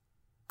friends?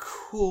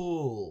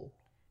 Cool.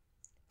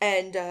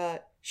 And,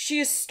 she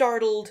is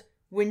startled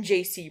when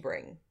Jay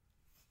Sebring,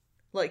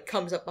 like,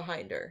 comes up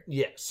behind her.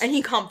 Yes. And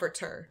he comforts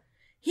her.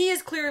 He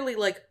is clearly,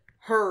 like,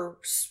 her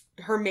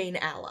main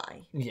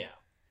ally. Yeah.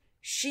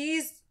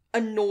 She's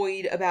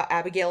annoyed about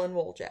Abigail and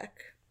Wolchek.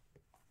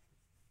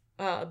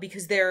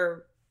 Because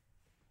they're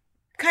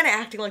kind of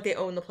acting like they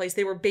own the place.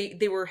 They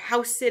were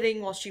house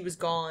sitting while she was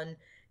gone.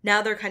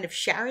 Now they're kind of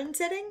Sharon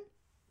sitting.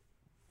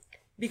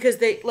 Because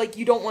they, like,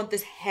 you don't want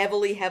this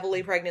heavily,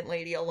 heavily pregnant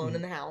lady alone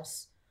in the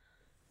house.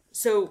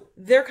 So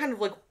they're kind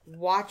of, like,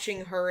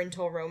 watching her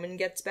until Roman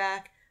gets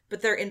back,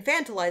 but they're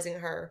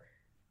infantilizing her.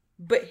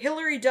 But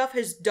Hilary Duff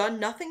has done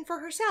nothing for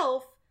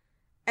herself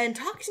and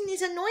talks in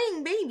this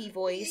annoying baby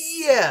voice.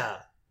 Yeah.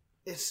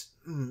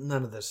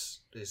 None of this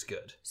is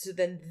good. So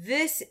then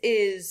this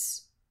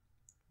is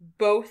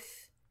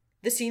both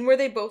the scene where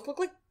they both look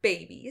like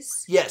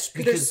babies. Yes,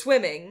 because they're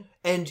swimming.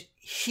 And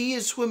he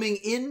is swimming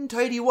in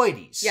tighty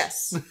whities.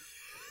 Yes.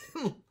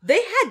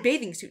 They had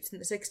bathing suits in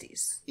the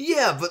 60s.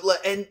 Yeah, but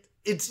and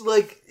it's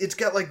like, it's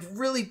got like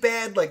really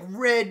bad like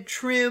red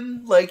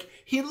trim. Like,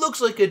 he looks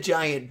like a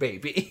giant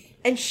baby.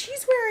 And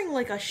she's wearing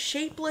like a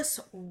shapeless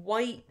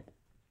white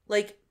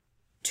like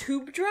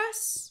tube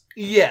dress.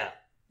 Yeah.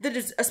 That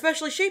is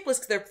especially shapeless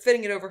because they're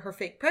fitting it over her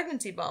fake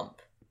pregnancy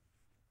bump.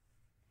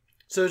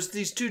 So it's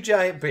these two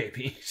giant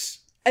babies.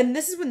 And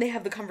this is when they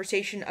have the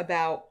conversation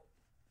about,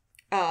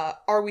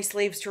 are we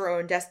slaves to our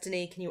own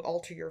destiny? Can you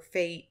alter your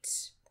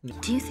fate?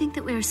 Do you think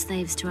that we're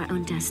slaves to our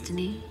own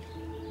destiny?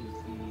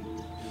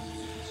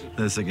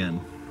 This again.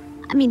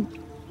 I mean,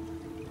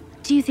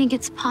 do you think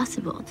it's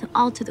possible to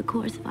alter the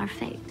course of our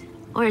fate?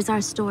 Or is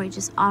our story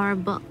just our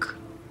book,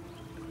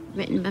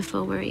 written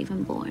before we're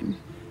even born?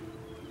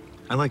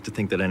 I like to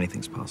think that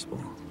anything's possible.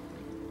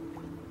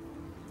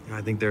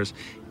 I think there's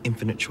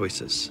infinite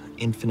choices,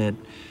 infinite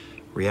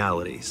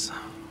realities.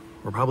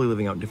 We're probably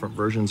living out different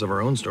versions of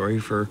our own story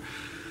for,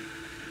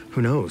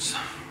 who knows,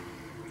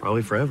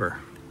 Probably forever.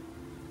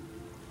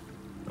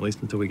 At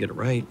least until we get it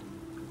right.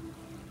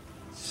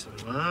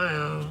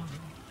 Smile.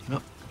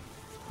 No.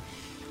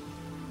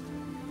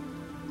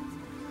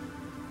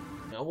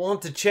 I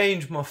want to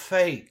change my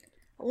fate.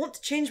 I want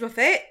to change my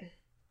fate.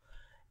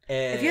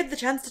 And If you had the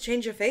chance to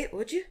change your fate,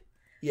 would you?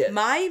 yeah.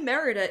 My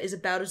Merida is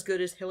about as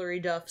good as Hilary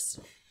Duff's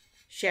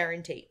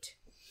Sharon Tate.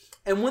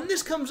 And when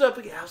this comes up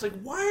again, I was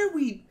like, why are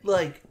we,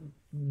 like,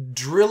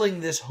 drilling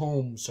this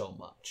home so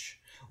much?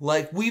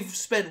 Like, we've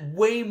spent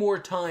way more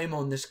time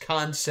on this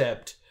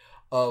concept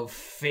of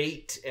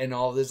fate and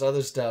all this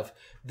other stuff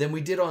than we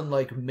did on,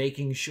 like,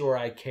 making sure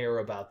I care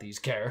about these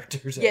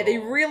characters at Yeah, they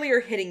all. really are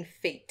hitting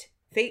fate.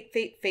 Fate,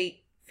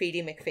 Fatey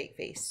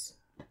McFateface.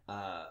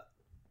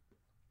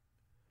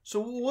 So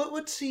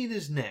what scene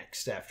is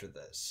next after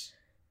this?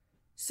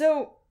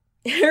 So,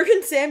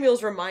 Eric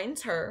Samuels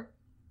reminds her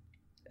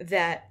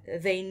that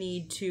they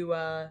need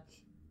to,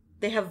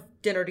 they have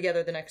dinner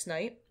together the next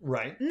night.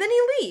 Right. And then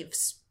he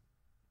leaves.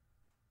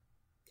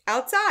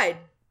 Outside.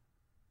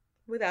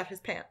 Without his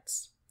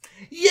pants.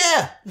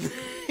 Yeah!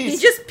 He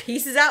just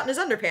pieces out in his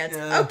underpants.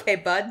 Yeah. Okay,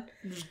 bud.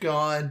 He's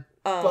gone.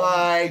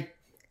 Bye.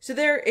 So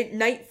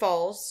night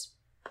falls.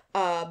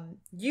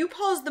 You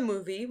pause the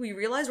movie. We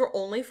realize we're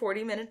only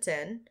 40 minutes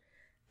in.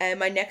 And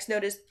my next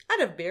note is, I'd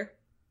have beer.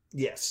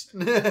 Yes.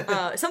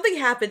 Something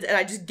happens and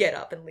I just get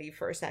up and leave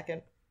for a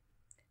second.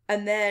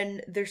 And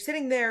then they're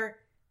sitting there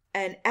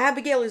and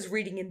Abigail is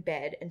reading in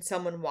bed and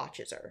someone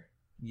watches her.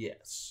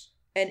 Yes.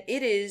 And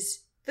it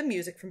is the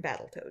music from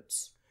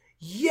Battletoads.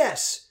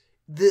 Yes!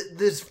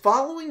 This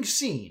following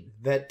scene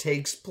that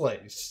takes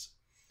place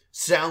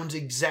sounds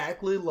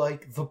exactly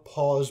like the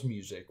pause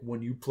music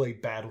when you play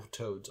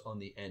Battletoads on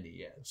the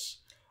NES.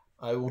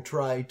 I will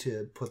try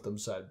to put them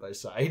side by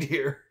side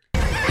here.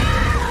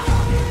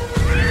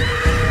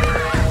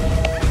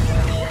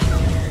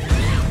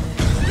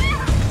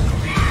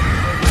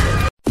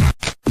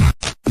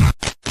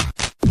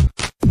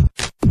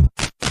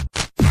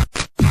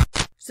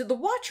 So the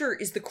Watcher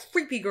is the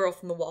creepy girl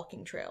from the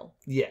walking trail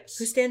Yes.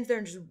 who stands there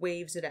and just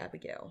waves at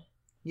Abigail.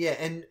 Yeah,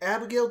 and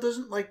Abigail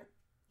doesn't, like,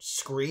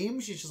 scream.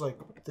 She's just like,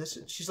 this.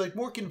 She's, like,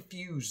 more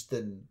confused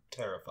than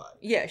terrified.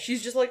 Yeah,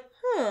 she's just like,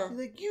 huh. She's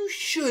like, you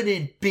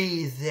shouldn't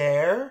be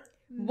there.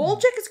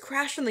 Wojciech has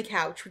crashed on the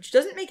couch, which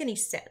doesn't make any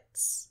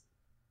sense.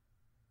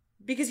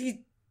 Because he's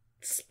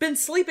been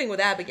sleeping with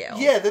Abigail.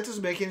 Yeah, that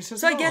doesn't make any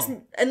sense So at I guess,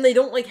 all. and they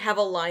don't, like, have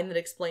a line that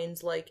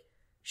explains, like,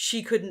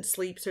 she couldn't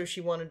sleep so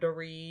she wanted to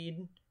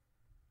read.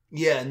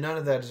 Yeah, none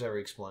of that is ever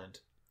explained.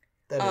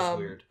 That is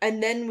weird.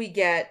 And then we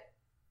get,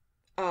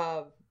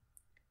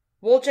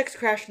 Wojciech's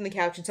crashed on the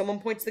couch and someone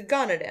points the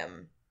gun at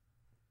him.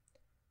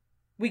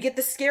 We get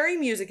the scary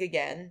music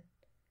again,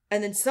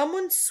 and then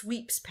someone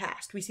sweeps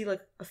past. We see,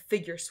 like, a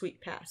figure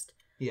sweep past.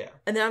 Yeah.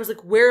 And then I was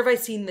like, where have I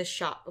seen this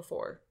shot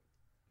before?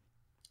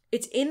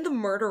 It's in the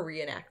murder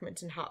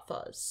reenactments in Hot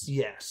Fuzz.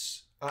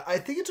 Yes. I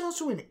think it's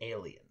also an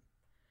Alien.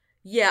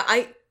 Yeah,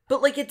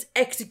 but, like, it's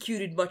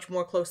executed much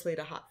more closely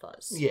to Hot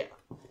Fuzz. Yeah.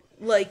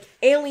 Like,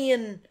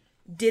 Alien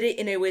did it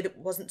in a way that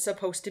wasn't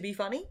supposed to be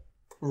funny.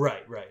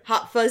 Right, right.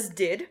 Hot Fuzz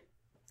did.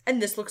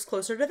 And this looks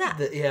closer to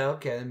that. Yeah,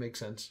 okay, that makes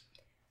sense.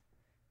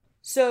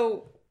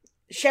 So,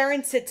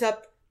 Sharon sits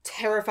up,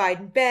 terrified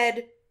in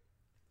bed,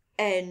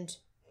 and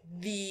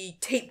the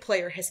tape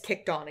player has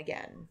kicked on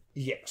again.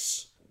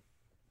 Yes.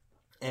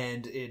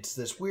 And it's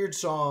this weird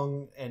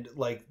song, and,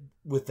 like,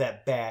 with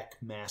that back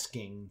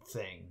masking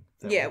thing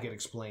that will get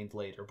explained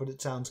later, but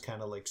it sounds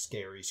kind of like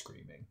scary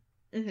screaming.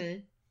 Mm-hmm.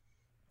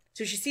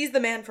 So she sees the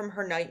man from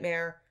her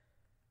nightmare,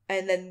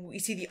 and then we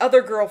see the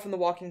other girl from the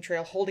walking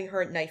trail holding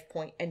her at knife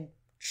point and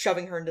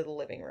shoving her into the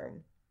living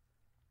room.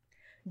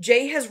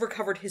 Jay has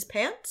recovered his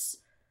pants,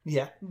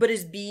 Yeah. but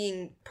is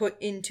being put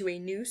into a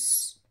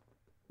noose.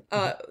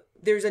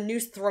 There's a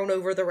noose thrown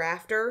over the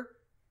rafter,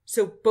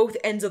 so both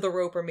ends of the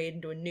rope are made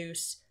into a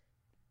noose.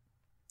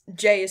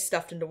 Jay is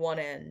stuffed into one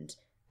end,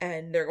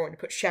 and they're going to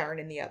put Sharon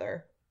in the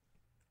other.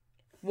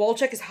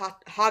 Wojciech is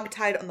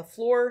hogtied on the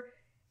floor,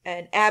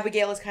 and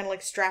Abigail is kind of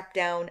like strapped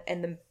down,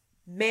 and the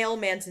male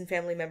Manson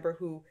family member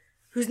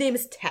whose name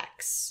is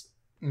Tex,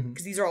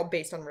 because these are all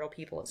based on real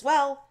people as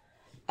well.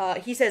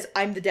 He says,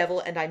 "I'm the devil,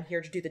 and I'm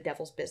here to do the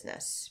devil's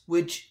business."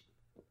 Which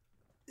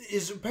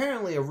is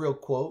apparently a real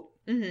quote,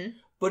 Mm-hmm.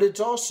 but it's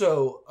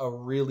also a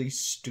really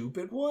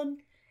stupid one.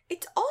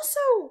 It's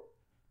also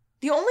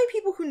the only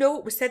people who know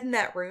what was said in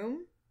that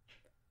room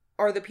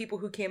are the people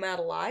who came out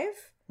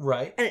alive,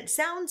 Right. and it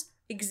sounds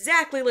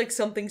exactly like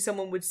something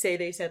someone would say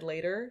they said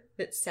later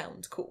that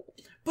sounds cool.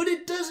 But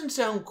it doesn't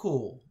sound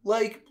cool.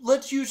 Like,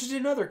 let's use it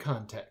in other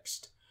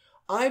context.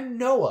 I'm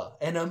Noah,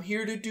 and I'm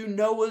here to do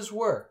Noah's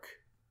work.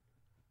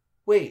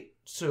 Wait,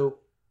 so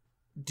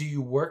do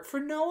you work for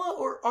Noah,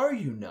 or are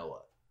you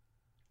Noah?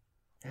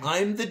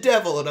 I'm the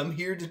devil, and I'm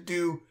here to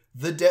do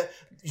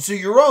so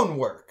your own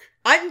work.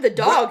 I'm the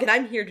dog, and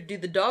I'm here to do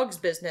the dog's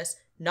business.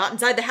 Not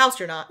inside the house,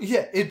 you're not.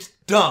 Yeah, it's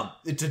dumb.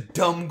 It's a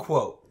dumb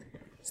quote.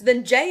 So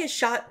then Jay is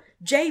shot.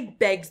 Jay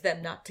begs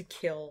them not to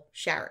kill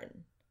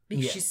Sharon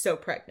because Yeah. she's so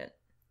pregnant.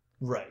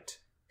 Right.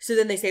 So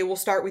then they say, we'll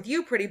start with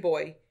you, pretty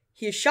boy.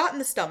 He is shot in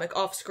the stomach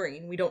off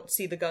screen. We don't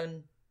see the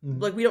gun.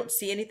 Like, we don't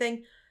see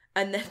anything.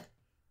 And then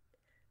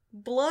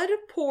blood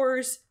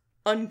pours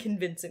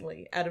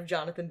unconvincingly out of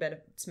Jonathan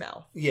Bennett's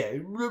mouth. Yeah.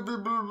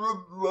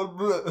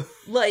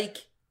 Like,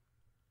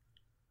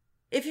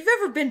 if you've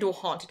ever been to a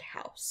haunted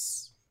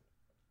house,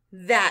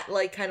 that,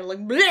 like, kind of like,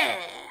 bleh!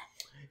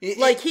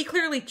 He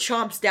clearly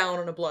chomps down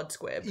on a blood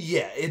squib.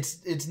 Yeah,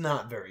 it's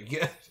not very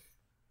good.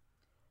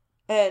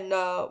 And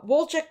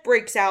Wolchek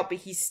breaks out, but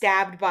he's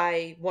stabbed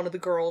by one of the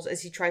girls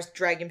as he tries to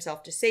drag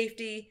himself to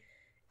safety.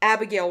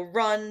 Abigail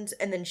runs,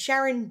 and then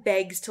Sharon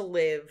begs to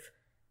live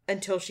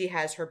until she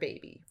has her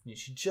baby. Yeah,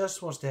 she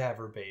just wants to have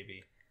her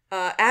baby.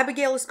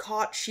 Abigail is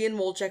caught. She and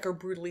Wolchek are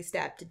brutally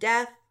stabbed to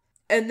death.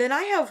 And then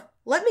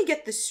let me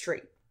get this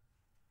straight.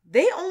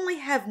 They only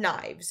have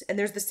knives, and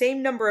there's the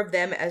same number of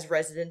them as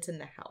residents in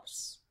the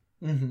house.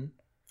 Mm-hmm.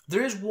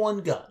 There is one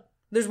gun.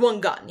 There's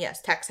one gun,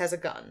 yes. Tex has a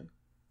gun.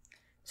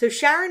 So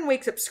Sharon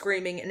wakes up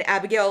screaming, and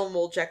Abigail and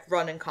Wolchek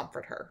run and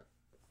comfort her.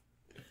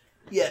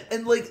 Yeah,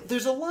 and, like,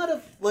 there's a lot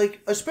of,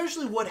 like,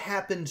 especially what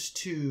happens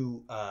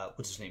to,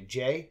 what's his name,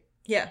 Jay?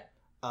 Yeah.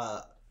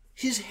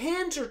 His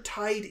hands are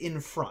tied in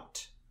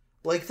front.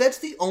 Like, that's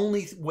the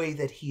only way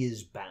that he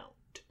is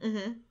bound.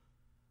 Mm-hmm.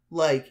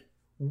 Like,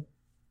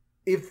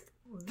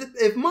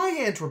 if my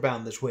hands were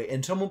bound this way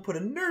and someone put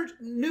a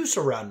noose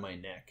around my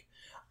neck,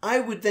 I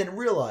would then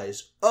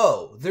realize,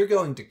 oh, they're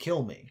going to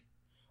kill me.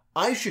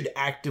 I should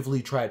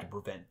actively try to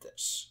prevent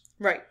this.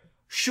 Right.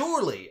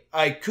 Surely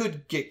I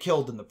could get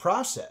killed in the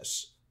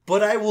process,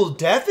 but I will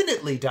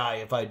definitely die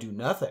if I do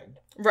nothing.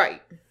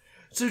 Right.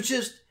 So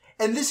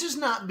and this is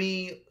not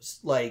me,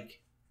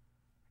 like,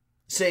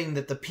 saying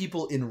that the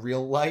people in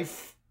real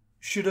life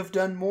should have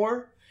done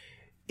more.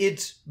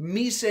 It's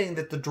me saying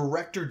that the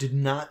director did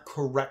not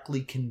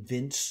correctly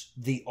convince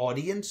the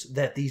audience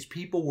that these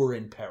people were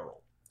in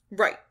peril.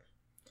 Right.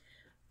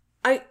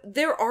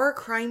 There are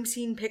crime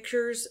scene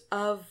pictures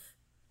of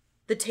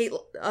the Tate,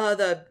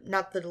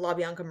 not the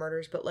LaBianca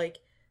murders, but, like,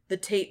 the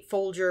Tate,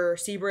 Folger,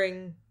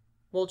 Sebring,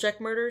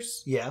 Wolchek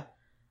murders. Yeah.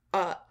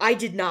 I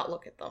did not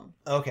look at them.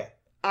 Okay.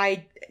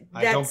 That's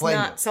don't blame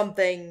not you.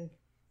 something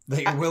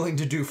That you're willing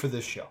to do for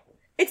this show.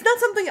 It's not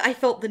something I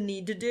felt the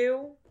need to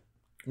do.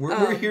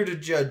 We're here to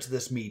judge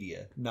this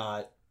media,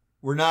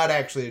 we're not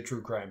actually a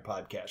true crime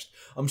podcast.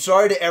 I'm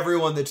sorry to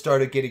everyone that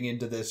started getting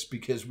into this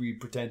because we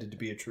pretended to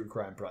be a true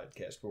crime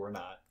podcast, but we're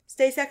not.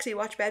 Stay sexy,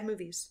 watch bad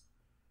movies.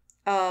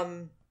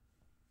 So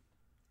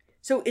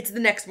it's the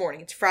next morning.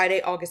 It's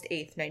Friday, August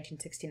 8th,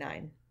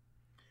 1969.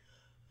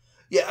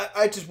 Yeah,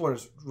 I just want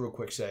to real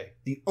quick say,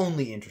 the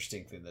only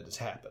interesting thing that has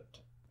happened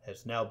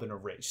has now been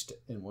erased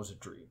and was a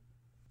dream.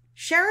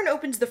 Sharon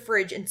opens the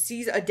fridge and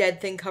sees a dead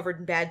thing covered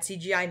in bad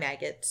CGI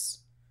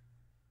maggots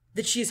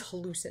that she's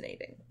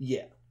hallucinating.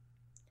 Yeah.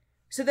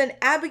 So then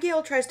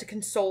Abigail tries to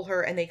console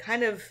her, and they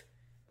kind of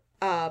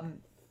have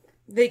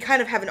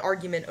an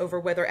argument over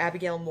whether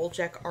Abigail and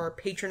Wolchek are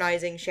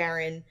patronizing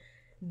Sharon.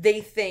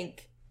 They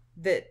think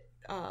that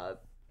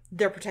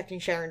they're protecting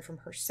Sharon from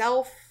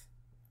herself.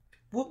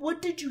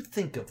 What did you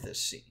think of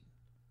this scene?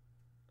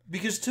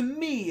 Because to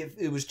me,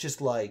 it was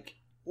just like,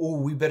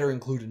 oh, we better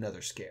include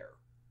another scare.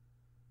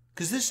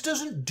 Because this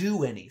doesn't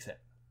do anything.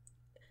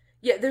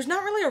 Yeah, there's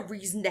not really a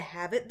reason to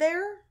have it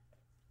there.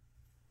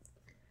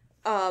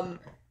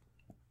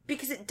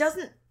 Because it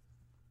doesn't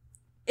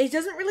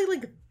really,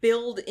 like,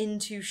 build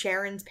into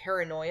Sharon's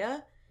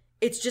paranoia.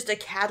 It's just a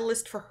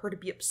catalyst for her to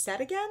be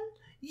upset again.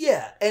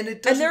 Yeah, and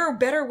it doesn't... And there are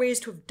better ways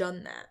to have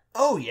done that.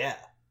 Oh, yeah.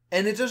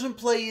 And it doesn't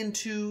play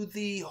into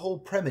the whole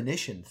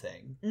premonition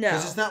thing. No.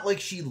 Because it's not like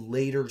she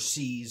later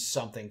sees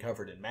something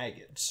covered in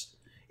maggots.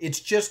 It's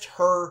just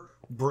her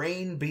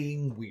brain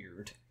being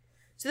weird.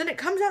 So then it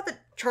comes out that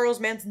Charles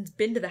Manson's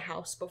been to the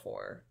house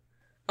before.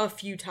 A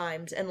few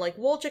times. And, like,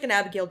 Wolchek and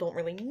Abigail don't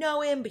really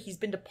know him, but he's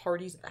been to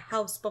parties at the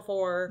house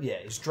before. Yeah,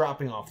 he's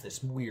dropping off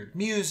this weird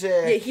music.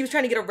 Yeah, he was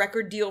trying to get a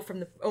record deal from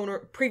the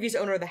previous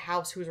owner of the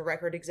house, who was a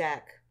record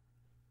exec.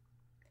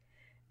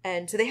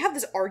 And so they have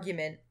this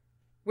argument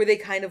where they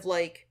kind of,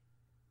 like...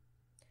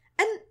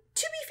 And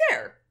to be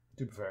fair...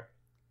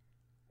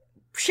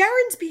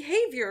 Sharon's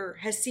behavior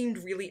has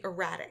seemed really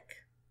erratic.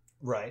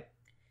 Right.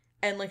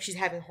 And, like, she's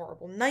having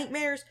horrible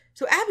nightmares.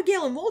 So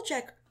Abigail and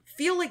Wolchek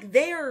feel like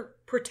they're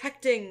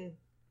protecting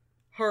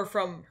her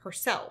from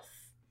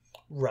herself.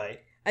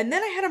 Right. And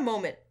then I had a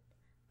moment.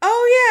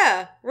 Oh,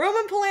 yeah!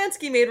 Roman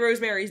Polanski made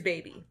Rosemary's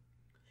Baby.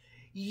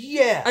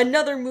 Yeah.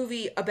 Another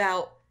movie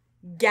about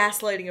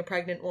gaslighting a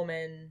pregnant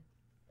woman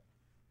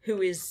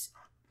who is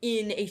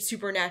in a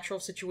supernatural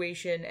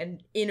situation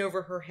and in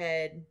over her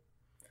head.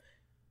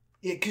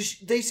 Yeah, because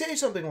they say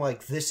something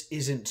like, this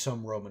isn't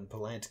some Roman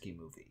Polanski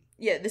movie.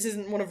 Yeah, this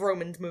isn't one of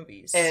Roman's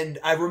movies. And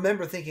I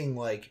remember thinking,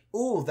 like,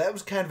 ooh, that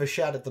was kind of a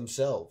shot at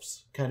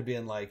themselves. Kind of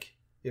being like,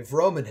 if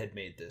Roman had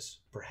made this,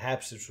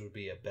 perhaps this would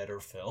be a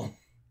better film.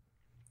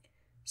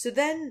 So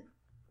then,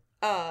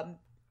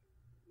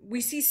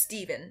 we see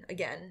Steven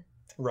again.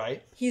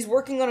 Right. He's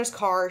working on his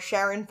car.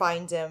 Sharon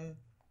finds him.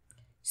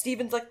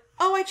 Steven's like,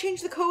 oh, I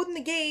changed the code in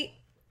the gate.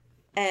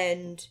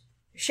 And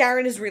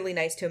Sharon is really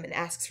nice to him and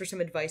asks for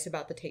some advice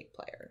about the tape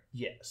player.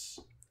 Yes.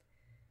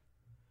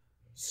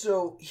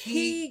 So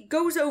he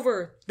goes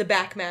over the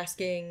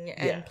backmasking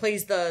and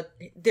plays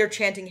they're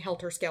chanting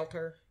Helter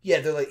Skelter.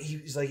 Yeah, they're like,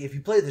 he's like, if you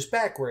play this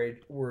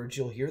backwards,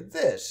 you'll hear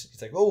this.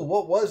 He's like, oh,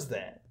 what was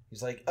that?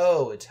 He's like,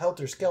 oh, it's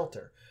Helter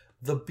Skelter,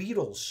 the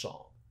Beatles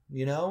song.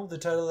 You know, the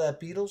title of that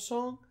Beatles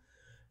song?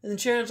 And then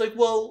Sharon's like,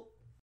 well...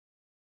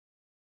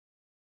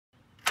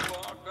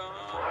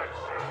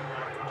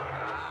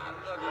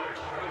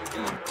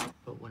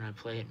 But when I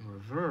play it in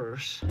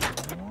reverse...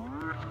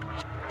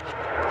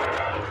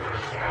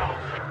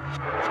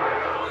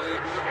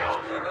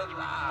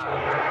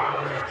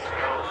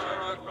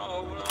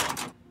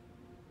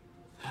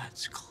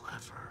 That's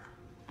clever.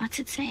 What's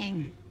it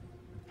saying?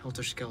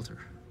 Helter Skelter.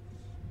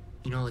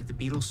 You know, like the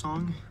Beatles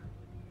song?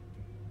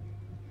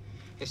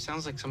 It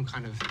sounds like some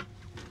kind of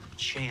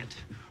chant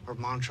or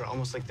mantra,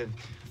 almost like the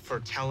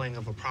foretelling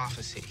of a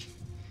prophecy.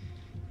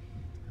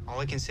 All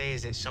I can say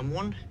is that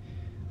someone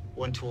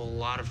went to a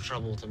lot of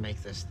trouble to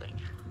make this thing.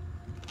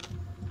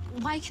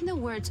 Why can the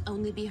words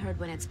only be heard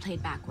when it's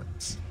played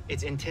backwards?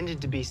 It's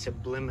intended to be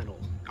subliminal,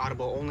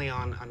 audible only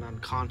on an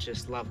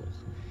unconscious level.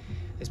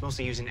 It's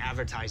mostly used in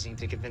advertising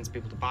to convince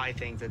people to buy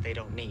things that they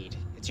don't need.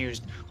 It's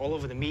used all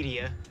over the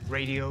media,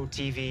 radio,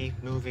 TV,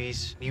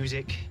 movies,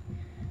 music,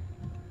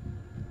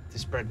 to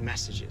spread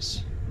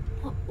messages.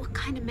 What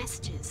kind of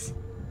messages?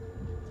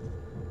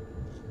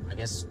 I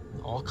guess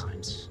all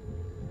kinds.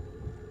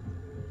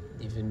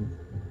 Even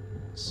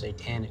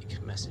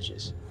satanic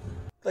messages.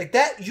 Like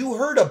that, you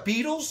heard a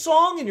Beatles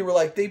song and you were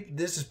like,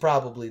 this is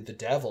probably the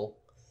devil.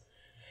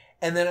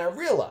 And then I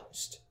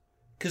realized,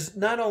 because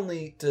not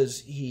only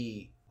does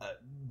he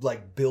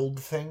like build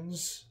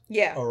things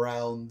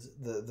around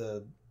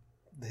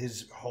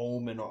his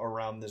home and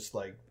around this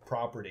like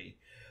property,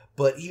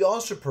 but he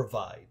also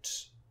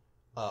provides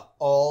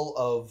all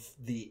of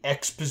the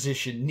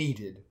exposition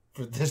needed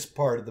for this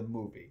part of the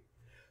movie.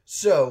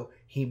 So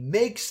he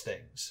makes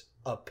things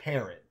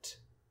apparent.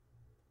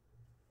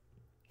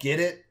 Get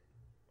it?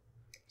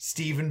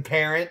 Stephen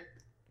Parent.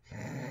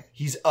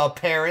 He's a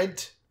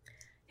parent.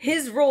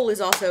 His role is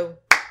also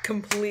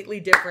completely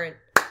different.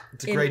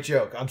 It's a great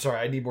joke. I'm sorry,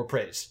 I need more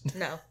praise.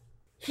 No.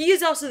 He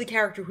is also the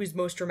character who's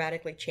most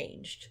dramatically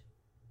changed.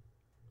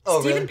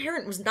 Oh, Stephen really?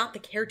 Parent was not the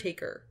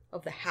caretaker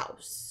of the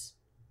house.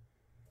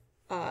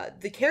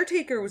 The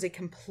caretaker was a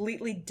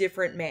completely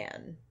different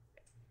man.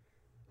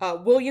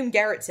 William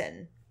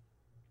Garretson,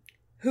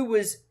 who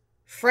was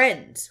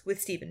friends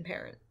with Stephen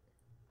Parent.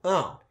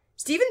 Oh.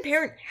 Stephen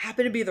Parent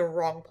happened to be in the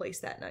wrong place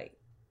that night.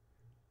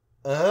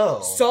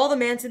 Oh. Saw the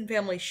Manson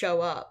family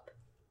show up.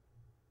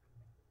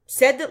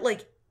 Said that,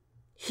 like,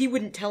 he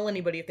wouldn't tell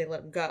anybody if they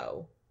let him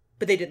go.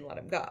 But they didn't let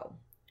him go.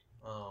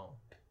 Oh.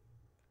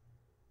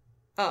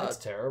 That's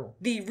terrible.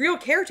 The real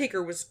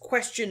caretaker was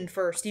questioned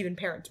for Stephen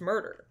Parent's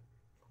murder.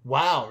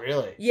 Wow,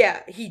 really?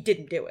 Yeah, he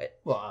didn't do it.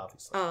 Well,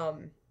 obviously.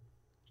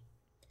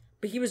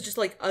 But he was just,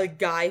 like, a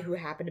guy who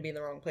happened to be in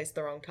the wrong place at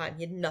the wrong time.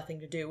 He had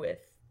nothing to do with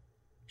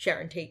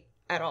Sharon Tate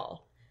at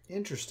all.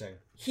 Interesting.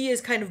 He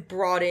is kind of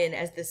brought in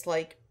as this,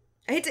 like,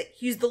 I hate to,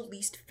 he's the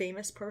least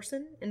famous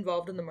person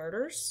involved in the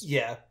murders.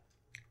 Yeah.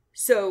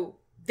 So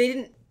they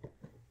didn't.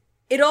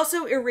 It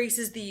also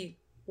erases the.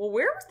 Well,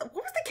 what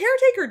was the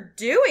caretaker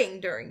doing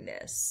during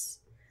this?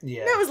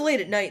 Yeah. And that was late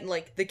at night, and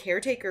like the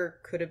caretaker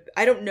could have.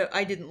 I don't know.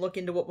 I didn't look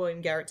into what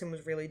William Garretson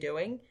was really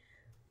doing.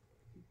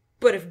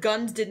 But if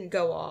guns didn't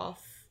go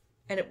off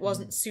and it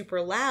wasn't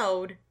super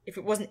loud, if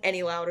it wasn't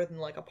any louder than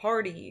like a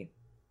party,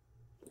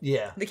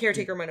 yeah, the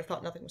caretaker might have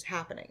thought nothing was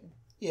happening.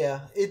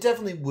 Yeah, it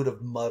definitely would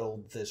have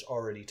muddled this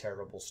already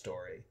terrible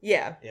story.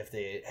 Yeah. If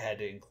they had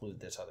to include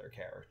this other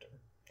character.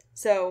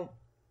 So,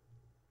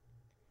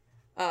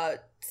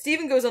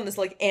 Stephen goes on this,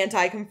 like,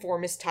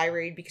 anti-conformist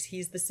tirade because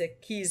he's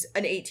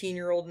an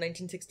 18-year-old in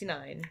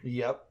 1969.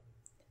 Yep.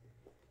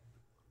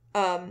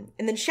 And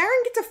then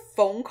Sharon gets a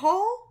phone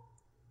call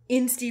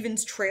in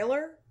Stephen's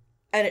trailer,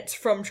 and it's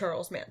from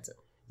Charles Manson.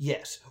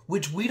 Yes,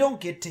 which we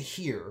don't get to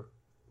hear,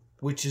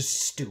 which is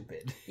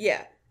stupid.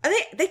 Yeah. And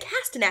they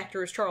cast an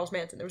actor as Charles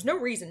Manson. There was no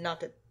reason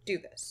not to do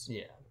this.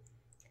 Yeah.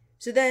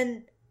 So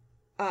then,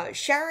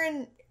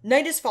 Sharon,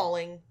 night is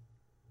falling,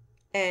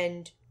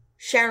 and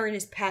Sharon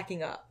is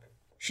packing up.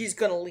 She's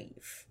gonna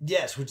leave.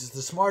 Yes, which is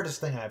the smartest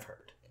thing I've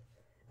heard.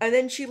 And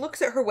then she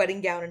looks at her wedding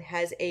gown and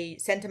has a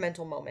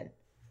sentimental moment.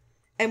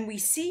 And we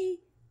see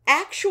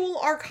actual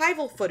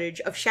archival footage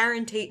of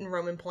Sharon Tate and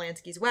Roman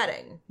Polanski's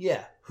wedding.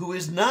 Yeah, who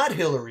is not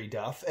Hilary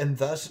Duff, and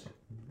thus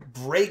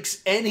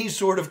breaks any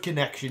sort of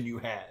connection you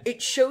had. It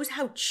shows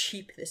how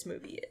cheap this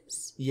movie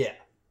is. Yeah.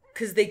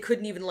 Because they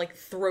couldn't even, like,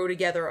 throw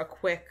together a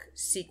quick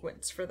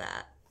sequence for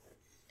that.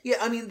 Yeah,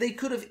 I mean, they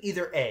could have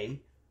either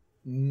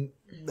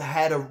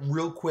had a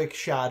real quick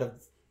shot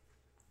of,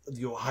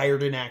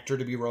 hired an actor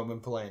to be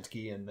Roman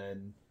Polanski and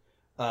then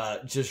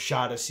just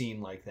shot a scene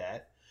like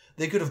that.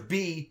 They could have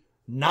B,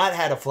 not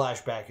had a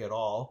flashback at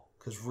all,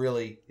 because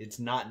really, it's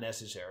not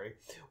necessary.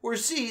 Or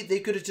C,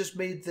 they could have just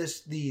made this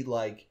the,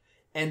 like,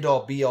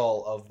 end-all,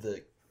 be-all of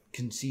the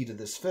conceit of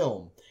this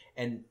film.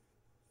 And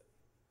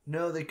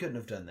No, they couldn't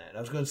have done that.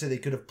 I was going to say they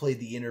could have played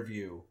the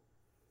interview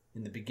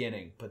in the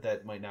beginning, but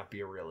that might not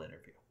be a real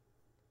interview.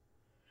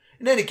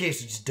 In any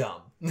case, it's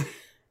dumb.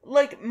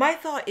 Like, my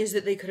thought is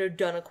that they could have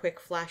done a quick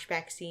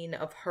flashback scene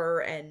of her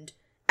and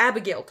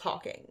Abigail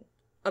talking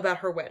about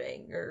her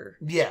wedding, or...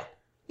 Yeah.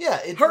 Yeah.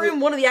 Her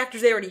and one of the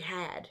actors they already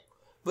had.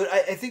 But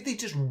I think they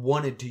just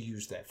wanted to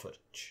use that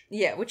footage.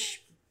 Yeah,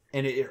 which...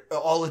 And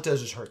all it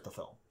does is hurt the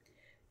film.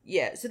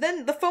 Yeah, so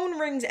then the phone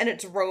rings and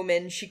it's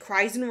Roman. She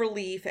cries in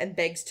relief and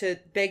begs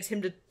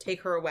him to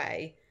take her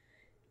away.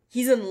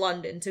 He's in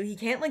London, so he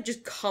can't, like,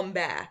 just come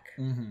back.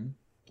 Mm-hmm.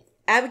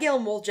 Abigail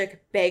and Wojciech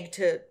beg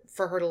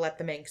for her to let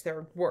them in because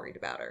they're worried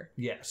about her.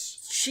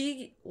 Yes.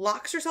 She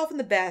locks herself in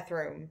the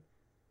bathroom.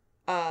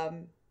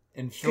 And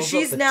because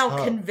she's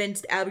now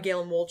convinced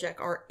Abigail and Wojciech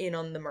are in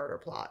on the murder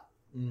plot.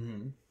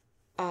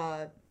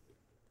 Mm-hmm.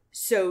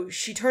 So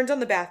she turns on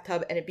the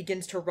bathtub and it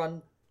begins to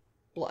run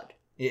blood.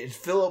 It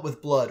fill up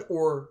with blood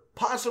or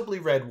possibly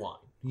red wine.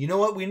 You know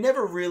what? We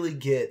never really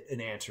get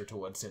an answer to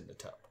what's in the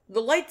tub.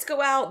 The lights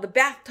go out, the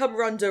bathtub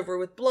runs over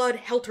with blood,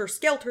 Helter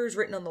Skelter's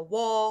written on the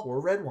wall. Or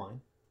red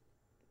wine.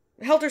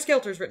 Helter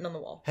Skelter's written on the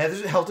wall.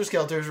 Helter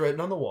Skelter's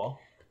written on the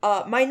wall.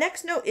 My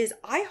next note is,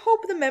 I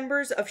hope the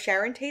members of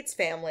Sharon Tate's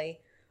family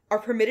are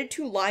permitted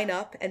to line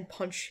up and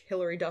punch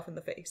Hilary Duff in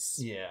the face.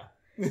 Yeah.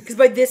 Because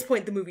by this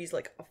point, the movie's,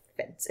 like,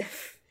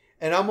 offensive.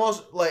 And I'm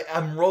also, like,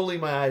 I'm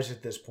rolling my eyes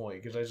at this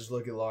point because I just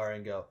look at Laura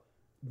and go,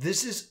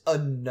 this is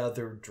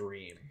another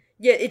dream.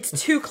 Yeah,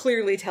 it's too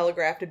clearly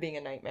telegraphed as being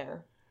a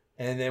nightmare.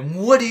 And then,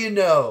 what do you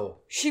know?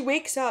 She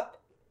wakes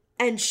up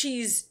and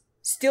she's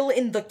still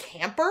in the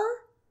camper?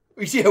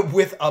 Yeah,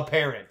 with a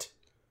parent.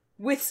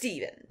 With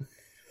Steven.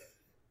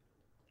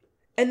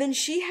 And then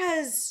she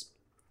has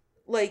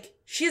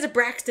a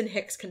Braxton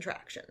Hicks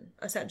contraction,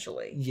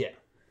 essentially. Yeah.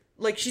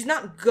 Like, she's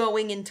not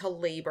going into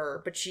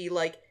labor, but she,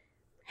 like,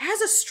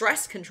 has a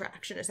stress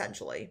contraction,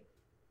 essentially.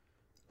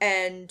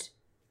 And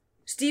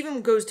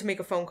Steven goes to make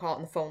a phone call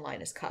and the phone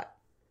line is cut.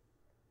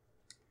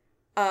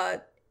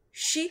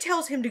 She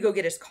tells him to go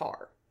get his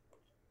car.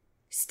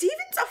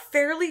 Steven's a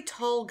fairly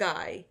tall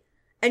guy,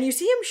 and you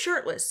see him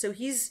shirtless, so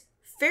he's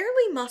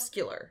fairly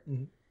muscular.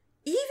 Mm-hmm.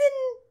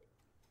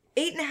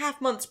 Even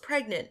 8.5 months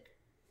pregnant,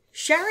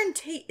 Sharon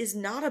Tate is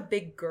not a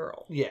big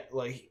girl. Yeah,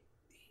 like,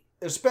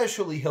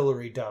 especially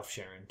Hilary Duff,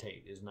 Sharon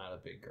Tate is not a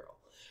big girl.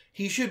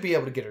 He should be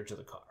able to get her to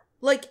the car.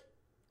 Like,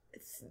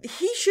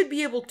 he should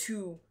be able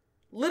to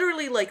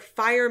literally, like,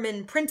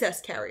 fireman princess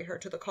carry her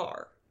to the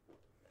car.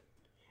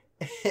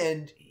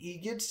 And he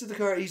gets to the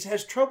car. He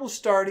has trouble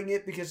starting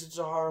it because it's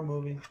a horror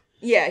movie.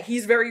 Yeah,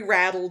 he's very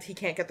rattled. He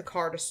can't get the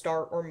car to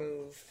start or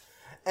move.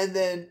 And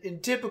then,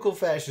 in typical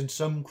fashion,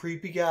 some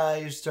creepy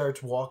guy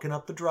starts walking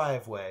up the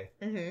driveway.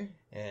 Mm-hmm.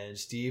 And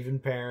Steven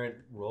Parent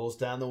rolls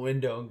down the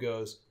window and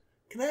goes,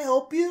 "Can I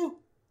help you?"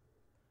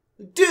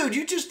 Dude,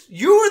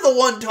 you were the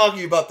one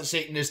talking about the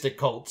Satanistic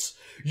cults.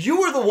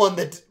 You were the one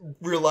that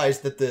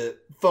realized that the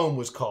phone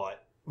was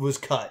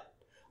cut.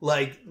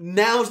 Like,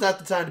 now's not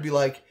the time to be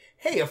like,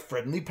 hey, a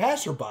friendly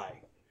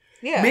passerby.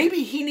 Yeah.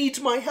 Maybe he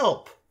needs my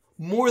help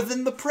more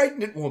than the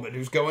pregnant woman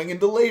who's going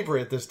into labor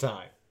at this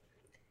time.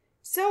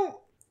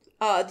 So,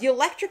 the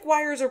electric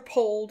wires are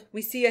pulled.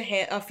 We see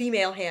a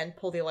female hand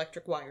pull the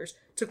electric wires.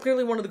 So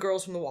clearly one of the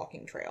girls from the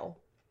walking trail.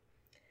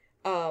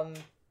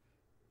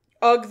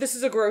 This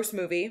is a gross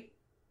movie,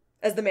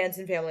 as the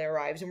Manson family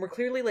arrives, and we're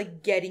clearly,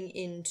 like, getting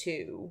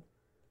into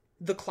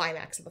the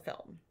climax of the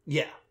film.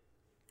 Yeah.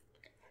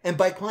 And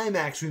by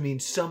climax, we mean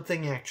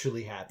something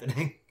actually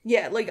happening.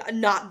 Yeah, like,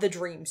 not the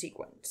dream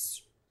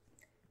sequence.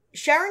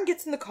 Sharon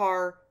gets in the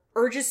car,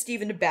 urges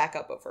Steven to back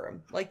up over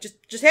him. Like, just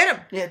hit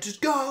him! Yeah,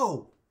 just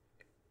go!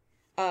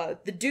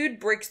 The dude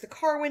breaks the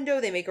car window,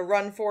 they make a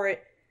run for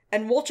it,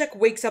 and Wojciech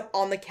wakes up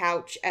on the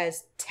couch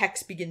as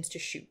Tex begins to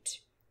shoot.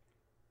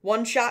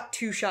 1 shot,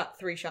 2 shot,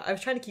 3 shot. I was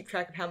trying to keep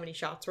track of how many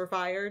shots were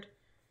fired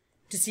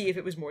to see if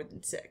it was more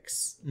than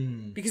 6.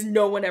 Because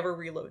no one ever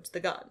reloads the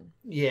gun.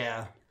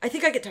 Yeah. I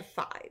think I get to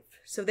 5,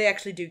 so they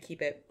actually do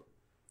keep it.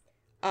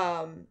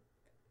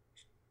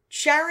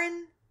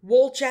 Sharon,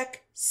 Wojciech,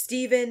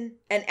 Steven,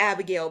 and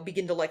Abigail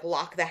begin to, like,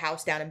 lock the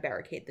house down and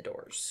barricade the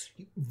doors.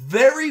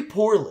 Very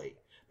poorly.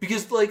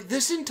 Because, like,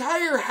 this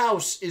entire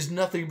house is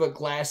nothing but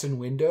glass and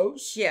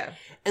windows. Yeah.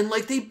 And,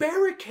 like, they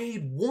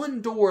barricade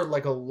one door,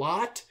 like, a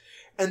lot,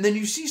 and then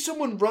you see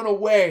someone run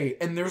away,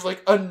 and there's,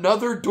 like,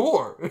 another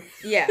door.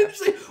 Yeah. It's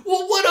like,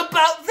 well, what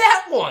about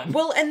that one?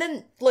 Well, and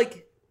then,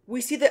 like, we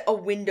see that a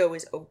window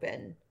is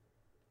open,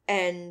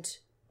 and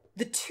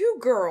the 2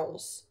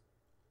 girls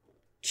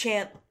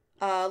chant,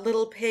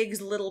 little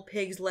pigs,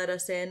 let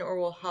us in, or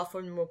we'll huff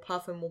and we'll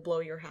puff and we'll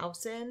blow your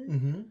house in.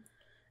 Mm-hmm.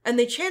 And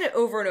they chant it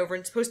over and over,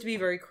 and it's supposed to be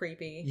very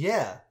creepy.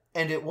 Yeah,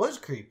 and it was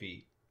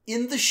creepy.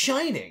 In The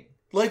Shining.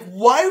 Like,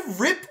 why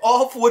rip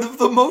off one of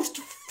the most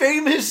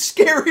famous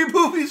scary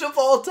movies of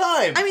all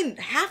time? I mean,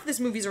 half this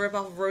movie's a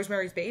ripoff of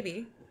Rosemary's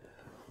Baby.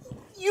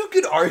 You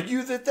could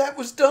argue that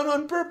was done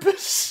on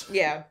purpose.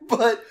 Yeah.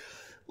 But,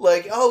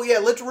 like, oh yeah,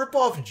 let's rip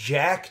off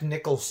Jack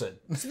Nicholson.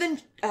 So then,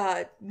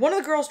 one of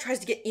the girls tries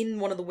to get in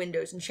one of the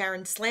windows, and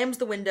Sharon slams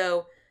the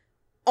window,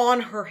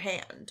 on her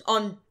hand,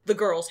 on the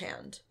girl's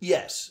hand.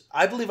 Yes.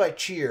 I believe I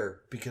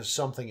cheer because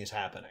something is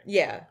happening.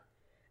 Yeah.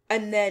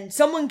 And then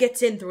someone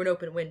gets in through an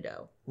open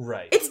window.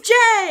 Right. It's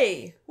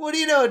Jay! What do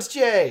you know? It's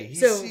Jay.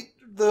 So-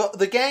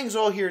 The gang's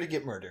all here to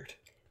get murdered.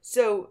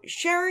 So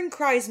Sharon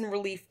cries in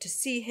relief to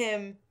see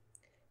him.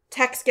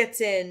 Tex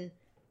gets in.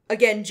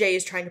 Again, Jay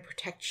is trying to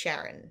protect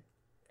Sharon.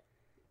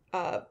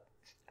 I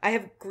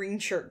have Green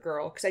Shirt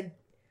Girl, because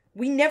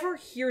we never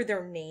hear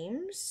their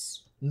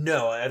names.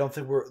 No, I don't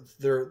think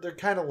they're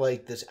kind of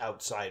like this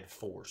outside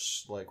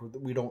force. Like,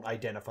 we don't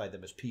identify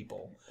them as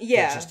people.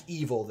 Yeah. It's just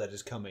evil that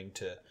is coming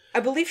to...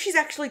 I believe she's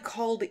actually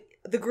called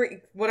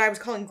what I was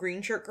calling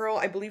Green Shirt Girl.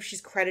 I believe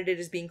she's credited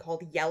as being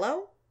called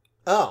Yellow.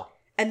 Oh.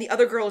 And the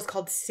other girl is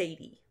called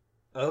Sadie.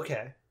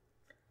 Okay.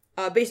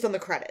 Based on the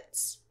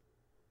credits.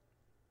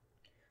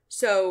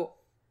 So,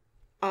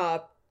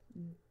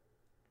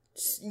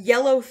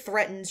 Yellow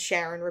threatens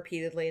Sharon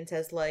repeatedly and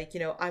says, like,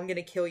 I'm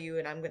gonna kill you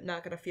and I'm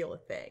not gonna feel a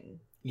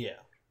thing. Yeah.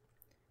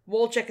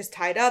 Wolchek is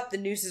tied up, the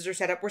nooses are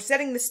set up. We're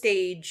setting the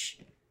stage,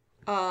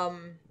 for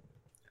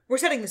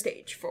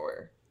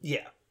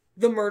Yeah.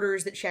 the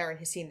murders that Sharon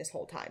has seen this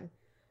whole time.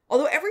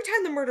 Although every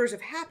time the murders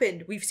have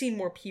happened, we've seen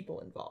more people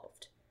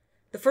involved.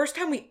 The first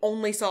time we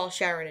only saw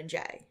Sharon and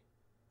Jay.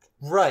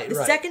 Right,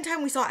 The second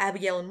time we saw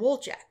Abigail and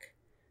Wolchek.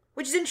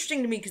 Which is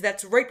interesting to me because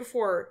that's right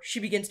before she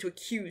begins to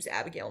accuse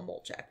Abigail and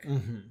Wolchek.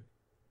 Mm-hmm.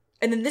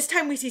 And then this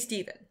time we see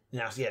Stephen.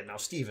 Now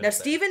Stephen. Now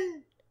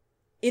Stephen,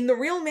 in the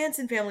real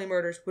Manson family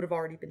murders, would have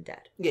already been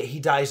dead. Yeah, he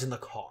dies in the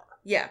car.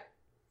 Yeah.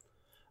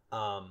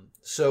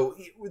 So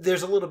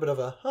there's a little bit of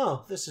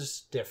a, this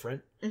is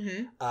different.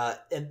 Mm-hmm.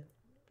 And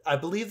I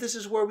believe this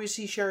is where we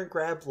see Sharon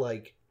grab,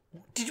 like...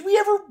 Did we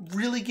ever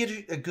really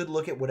get a good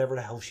look at whatever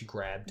the hell she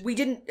grabbed? We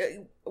didn't...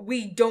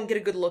 we don't get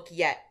a good look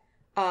yet.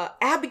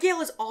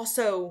 Abigail is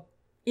also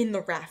in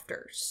the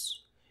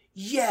rafters.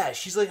 Yeah,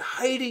 she's like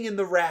hiding in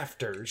the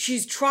rafters.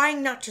 She's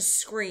trying not to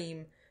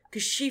scream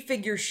because she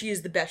figures she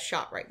is the best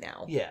shot right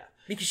now. Yeah.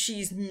 Because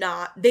she's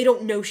not... They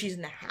don't know she's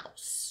in the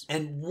house.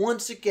 And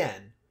once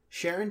again,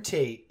 Sharon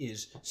Tate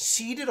is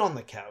seated on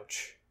the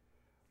couch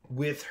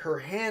with her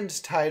hands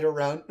tied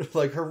around...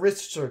 Like, her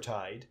wrists are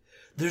tied.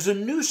 There's a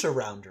noose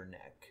around her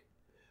neck.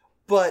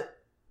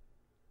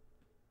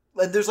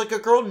 And there's like a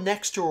girl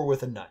next to her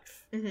with a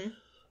knife. Mm-hmm.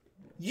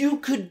 You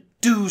could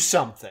do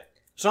something.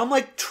 So I'm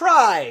like,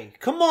 try.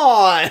 Come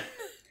on.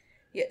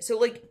 Yeah, so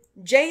like,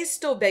 Jay is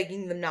still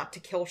begging them not to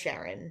kill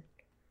Sharon.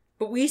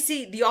 But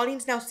the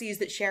audience now sees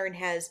that Sharon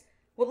has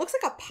what looks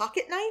like a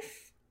pocket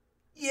knife.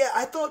 Yeah,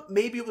 I thought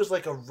maybe it was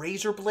like a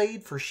razor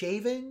blade for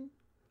shaving.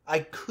 I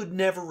could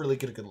never really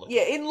get a good look.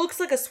 Yeah, it looks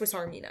like a Swiss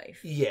Army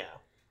knife. Yeah.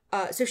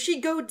 So she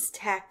goads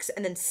Tex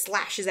and then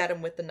slashes at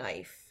him with the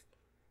knife.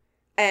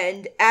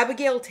 And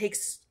Abigail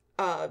takes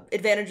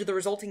advantage of the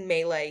resulting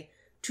melee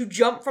to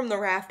jump from the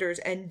rafters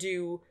and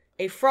do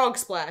a frog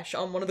splash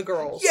on one of the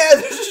girls. Yeah,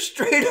 there's a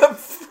straight up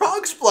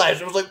frog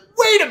splash. I was like,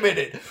 wait a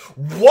minute.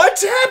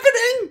 What's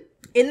happening?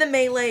 In the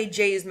melee,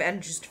 Jay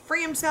manages to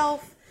free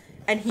himself,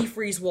 and he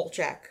frees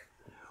Wolchek.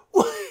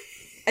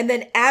 And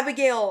then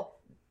Abigail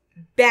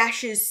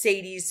bashes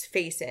Sadie's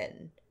face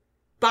in.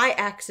 By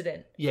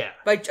accident. Yeah.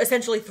 By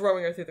essentially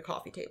throwing her through the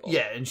coffee table.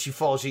 Yeah, and she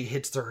falls, she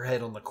hits her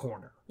head on the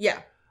corner.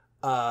 Yeah.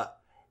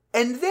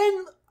 And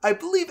then I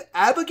believe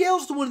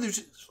Abigail's the one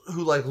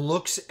who like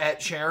looks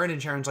at Sharon and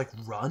Sharon's like,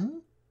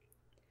 run?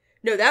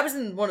 No, that was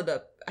in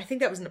I think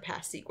that was in a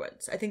past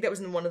sequence. I think that was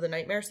in one of the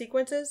nightmare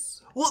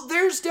sequences. Well,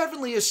 there's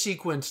definitely a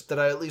sequence that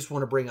I at least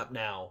want to bring up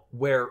now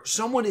where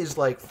someone is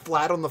like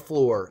flat on the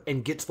floor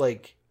and gets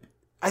like,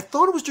 I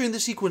thought it was during the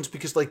sequence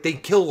because like they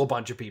kill a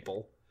bunch of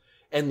people.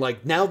 And,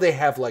 like, now they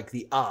have, like,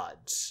 the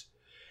odds.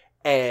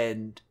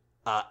 And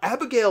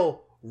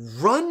Abigail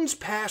runs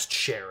past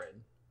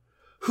Sharon,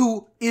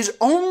 who is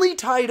only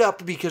tied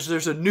up because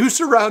there's a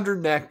noose around her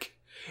neck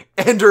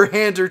and her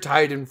hands are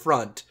tied in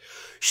front.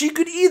 She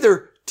could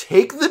either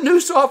take the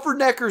noose off her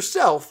neck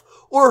herself,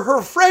 or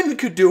her friend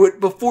could do it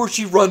before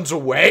she runs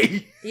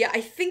away. Yeah, I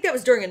think that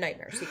was during a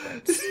nightmare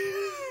sequence.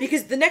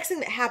 Because the next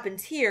thing that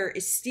happens here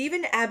is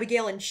Stephen,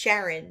 Abigail, and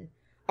Sharon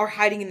are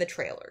hiding in the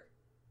trailer.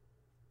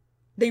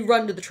 They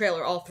run to the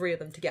trailer, all three of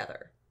them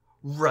together.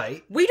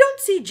 Right. We don't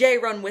see Jay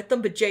run with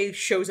them, but Jay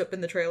shows up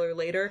in the trailer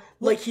later,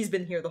 like he's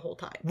been here the whole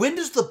time. When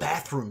does the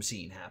bathroom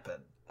scene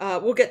happen?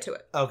 We'll get to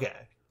it.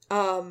 Okay.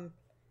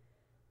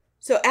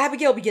 So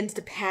Abigail begins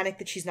to panic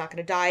that she's not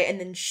going to die, and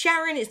then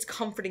Sharon is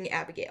comforting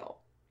Abigail.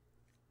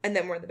 And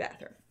then we're in the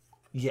bathroom.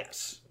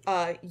 Yes.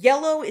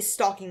 Yellow is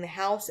stalking the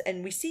house,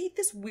 and we see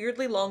this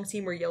weirdly long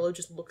scene where Yellow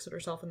just looks at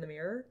herself in the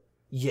mirror.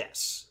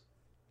 Yes.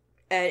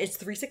 And it's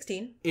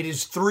 3:16. It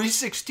is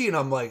 3:16.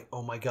 I'm like,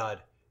 oh my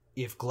god,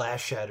 if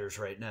glass shatters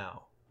right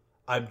now,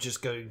 I'm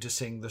just going to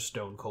sing the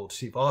Stone Cold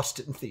Steve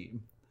Austin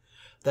theme.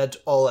 That's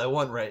all I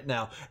want right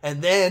now.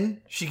 And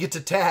then she gets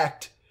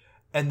attacked,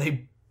 and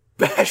they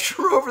bash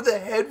her over the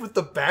head with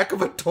the back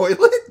of a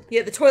toilet.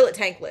 Yeah, the toilet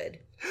tank lid.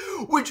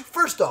 Which,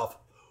 first off...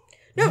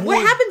 No,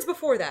 what happens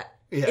before that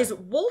is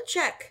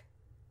Wolchek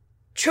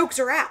chokes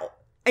her out.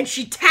 And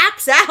she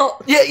taps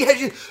out. Yeah,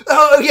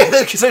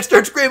 because I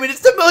start screaming,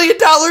 it's the $1 million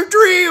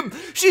dream!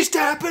 She's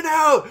tapping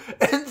out!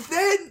 And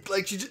then,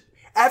 like, she just,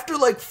 after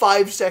like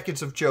 5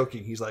 seconds of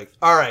choking, he's like,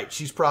 all right,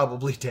 she's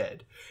probably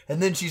dead.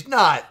 And then she's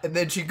not. And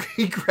then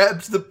he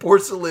grabs the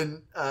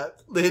porcelain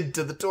lid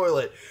to the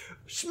toilet,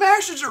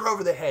 smashes her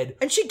over the head.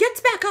 And she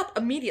gets back up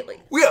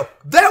immediately. Yeah,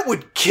 that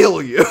would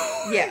kill you.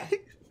 Yeah.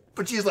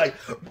 But she's like,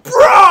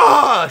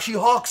 brah! She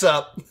hawks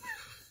up.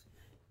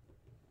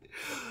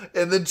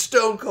 And then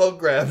Stone Cold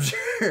grabs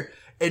her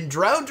and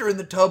drowned her in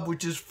the tub,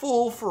 which is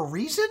full for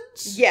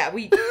reasons? Yeah,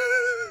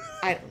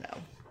 I don't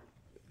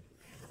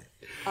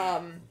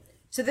know.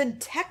 So then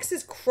Tex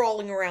is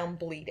crawling around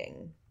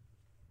bleeding.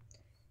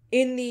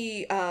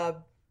 We're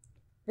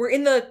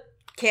in the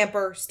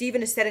camper.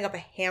 Steven is setting up a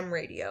ham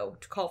radio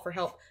to call for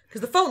help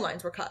because the phone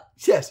lines were cut.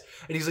 Yes.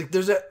 And he's like,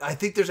 I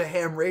think there's a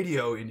ham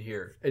radio in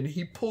here. And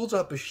he pulls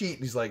up a sheet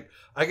and he's like,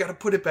 I got to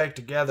put it back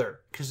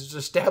together because it's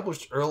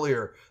established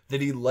earlier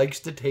that he likes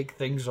to take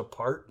things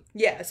apart.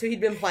 Yeah, so he'd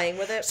been playing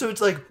with it. So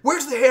it's like,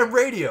 where's the ham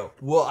radio?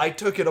 Well, I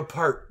took it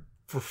apart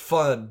for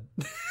fun.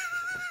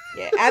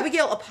 Yeah,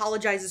 Abigail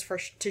apologizes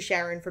to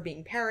Sharon for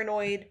being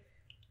paranoid.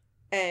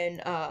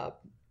 And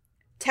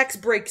Tex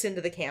breaks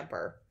into the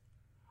camper.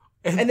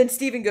 And then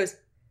Steven goes,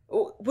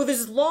 well, there's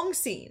this long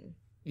scene.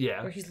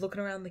 Yeah. Where he's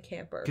looking around the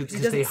camper. Because he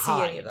doesn't they see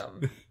hide. any of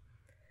them.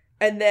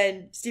 And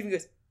then Steven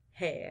goes,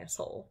 hey,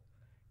 asshole.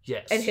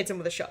 Yes. And hits him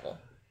with a shovel.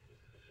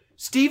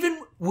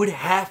 Steven would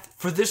have,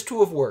 for this to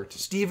have worked,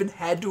 Steven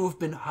had to have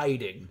been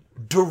hiding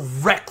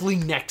directly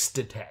next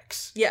to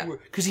Tex. Yeah.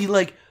 Because he,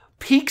 like,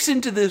 peeks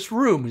into this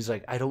room. He's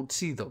like, I don't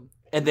see them.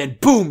 And then,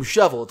 boom,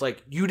 shovel. It's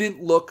like, you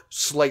didn't look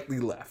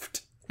slightly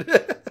left.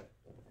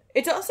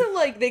 It's also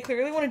like they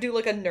clearly want to do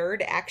like a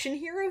nerd action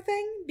hero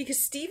thing because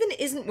Steven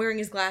isn't wearing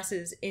his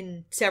glasses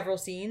in several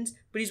scenes,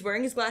 but he's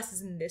wearing his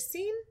glasses in this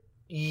scene.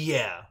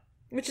 Yeah.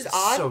 Which is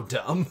odd. So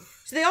dumb.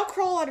 So they all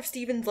crawl out of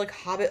Steven's like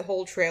hobbit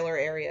hole trailer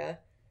area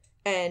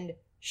and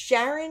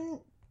Sharon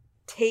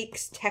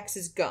takes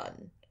Tex's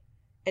gun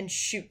and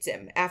shoots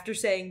him after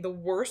saying the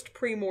worst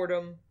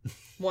pre-mortem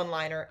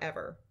one-liner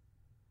ever.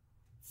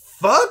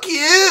 Fuck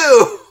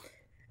you!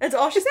 That's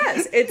all she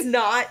says. It's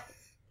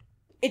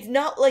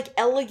not like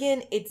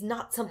elegant. It's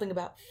not something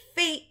about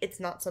fate. It's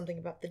not something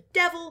about the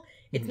devil.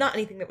 It's not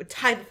anything that would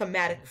tie the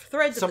thematic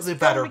threads of something this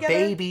film about her together.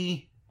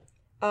 baby.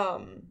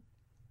 And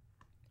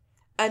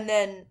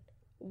then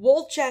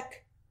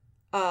Wolchek,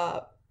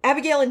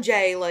 Abigail and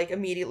Jay like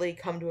immediately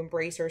come to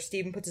embrace her.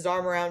 Steven puts his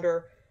arm around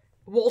her.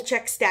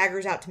 Wolchek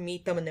staggers out to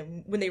meet them, and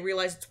then when they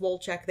realize it's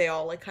Wolchek, they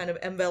all like kind of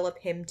envelop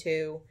him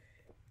too.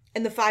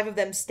 And the 5 of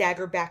them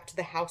stagger back to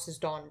the house as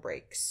dawn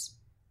breaks.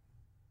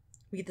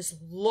 We get this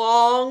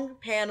long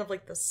pan of,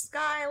 like, the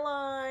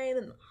skyline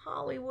and the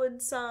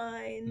Hollywood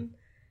sign.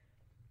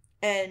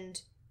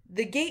 And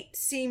the gate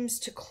seems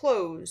to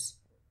close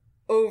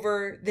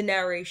over the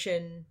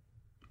narration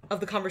of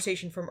the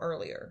conversation from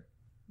earlier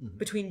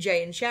between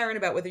Jay and Sharon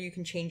about whether you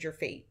can change your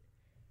fate.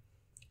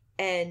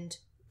 And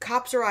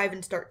cops arrive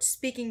and start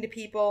speaking to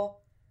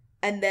people.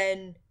 And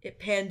then it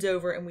pans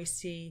over and we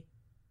see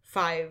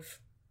 5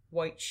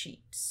 white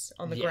sheets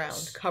on the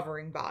ground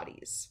covering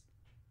bodies.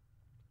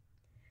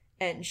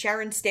 And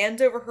Sharon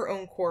stands over her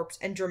own corpse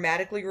and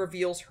dramatically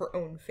reveals her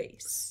own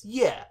face.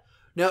 Yeah.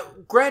 Now,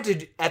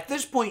 granted, at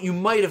this point you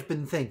might have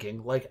been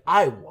thinking, like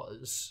I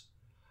was,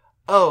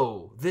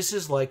 oh, this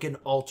is like an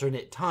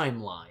alternate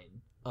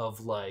timeline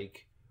of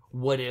like,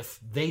 what if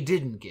they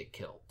didn't get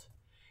killed?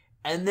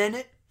 And then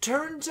it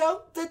turns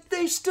out that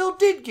they still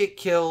did get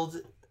killed,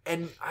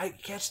 and I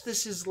guess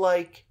this is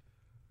like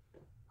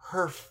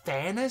her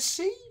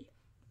fantasy?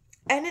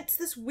 And it's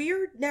this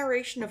weird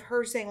narration of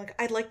her saying, like,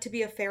 I'd like to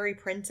be a fairy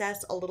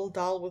princess, a little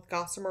doll with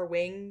gossamer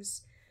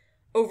wings,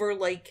 over,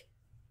 like,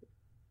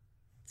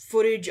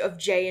 footage of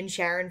Jay and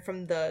Sharon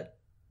from the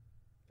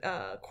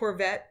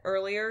Corvette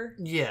earlier.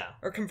 Yeah.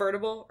 Or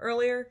convertible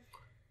earlier.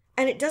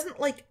 And it doesn't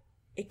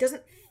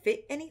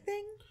fit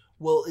anything.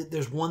 Well,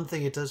 there's one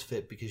thing it does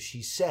fit, because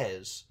she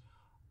says,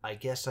 I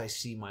guess I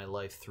see my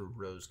life through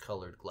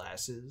rose-colored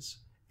glasses.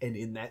 And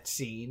in that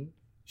scene,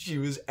 she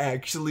was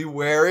actually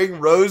wearing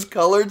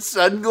rose-colored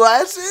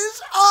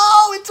sunglasses?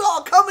 Oh, it's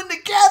all coming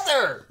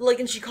together! Like,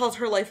 and she calls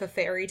her life a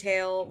fairy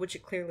tale, which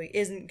it clearly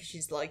isn't, because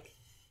she's, like,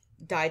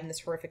 died in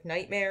this horrific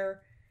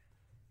nightmare.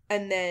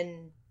 And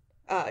then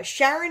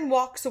Sharon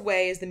walks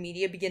away as the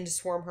media begin to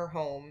swarm her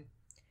home.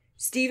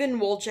 Steven,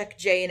 Wolchek,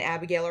 Jay, and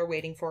Abigail are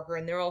waiting for her,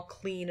 and they're all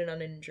clean and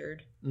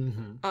uninjured.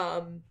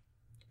 Mm-hmm.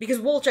 Because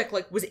Wolchek,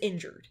 like, was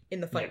injured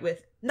in the fight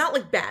with, not,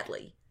 like,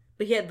 badly,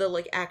 but he had the,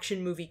 like,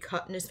 action movie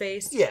cut in his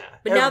face. Yeah.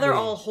 But now they're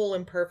all whole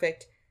and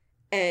perfect,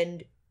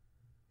 and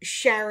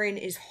Sharon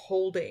is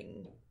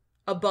holding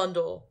a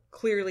bundle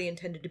clearly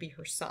intended to be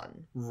her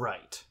son.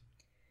 Right.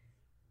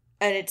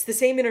 And it's the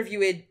same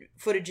interview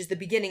footage as the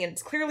beginning, and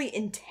it's clearly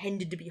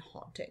intended to be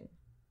haunting.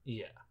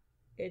 Yeah.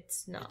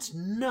 It's not. It's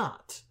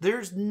not.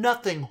 There's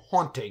nothing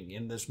haunting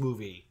in this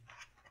movie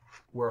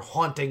where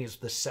haunting is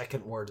the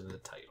second word in the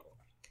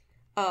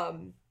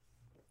title.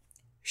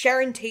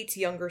 Sharon Tate's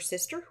younger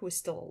sister, who is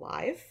still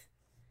alive,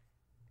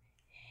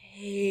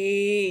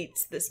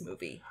 hates this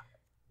movie.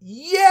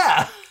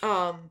 Yeah.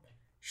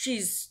 She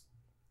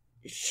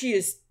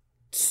is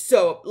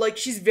so, like,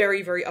 she's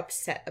very, very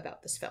upset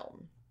about this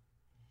film.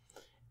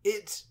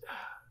 It's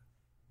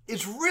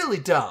really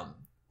dumb.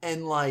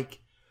 And, like,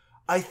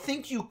 I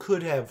think you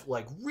could have,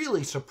 like,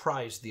 really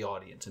surprised the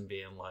audience and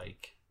being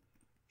like,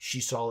 she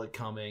saw it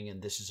coming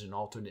and this is an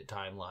alternate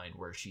timeline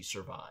where she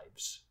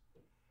survives.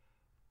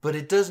 But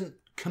it doesn't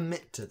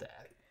commit to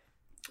that.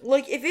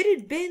 Like, if it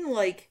had been,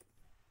 like,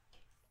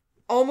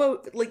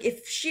 almost, like,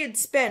 if she had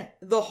spent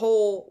the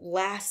whole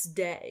last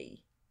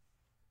day,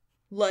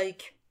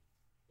 like,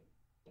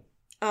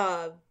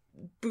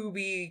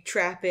 booby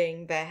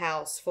trapping the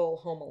house full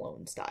Home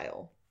Alone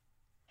style.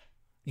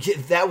 Yeah,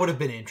 that would have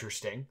been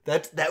interesting.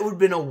 That would have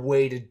been a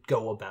way to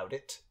go about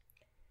it.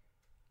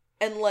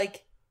 And,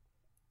 like,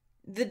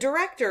 the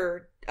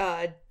director,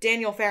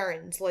 Daniel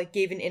Farrens, like,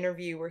 gave an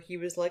interview where he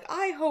was like,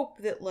 I hope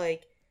that,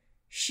 like,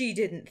 she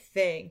didn't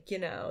think, you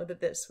know,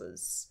 that this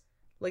was,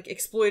 like,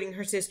 exploiting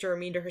her sister or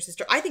mean to her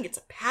sister. I think it's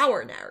a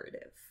power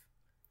narrative.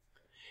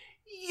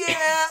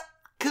 Yeah,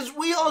 because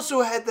we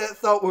also had that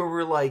thought where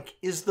we're like,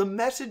 is the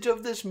message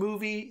of this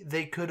movie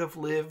they could have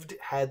lived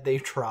had they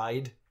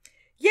tried?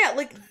 Yeah,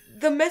 like,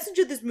 the message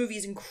of this movie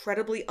is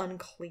incredibly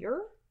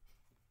unclear.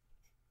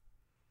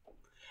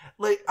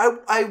 Like,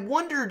 I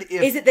wondered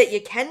if... Is it that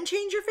you can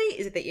change your fate?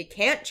 Is it that you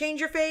can't change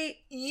your fate?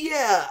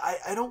 Yeah,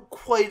 I don't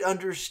quite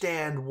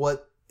understand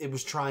what it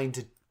was trying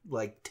to,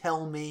 like,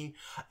 tell me.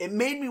 It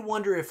made me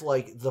wonder if,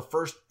 like, the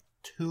first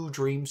 2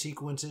 dream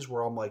sequences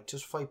where I'm like,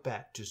 just fight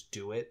back, just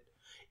do it.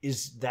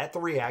 Is that the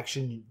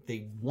reaction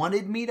they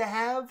wanted me to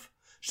have?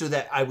 So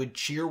that I would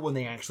cheer when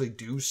they actually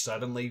do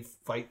suddenly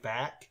fight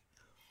back?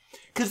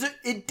 Because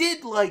it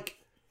did, like,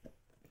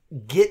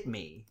 get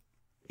me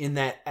in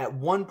that at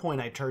one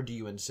point I turned to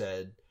you and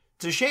said,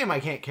 it's a shame I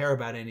can't care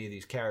about any of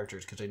these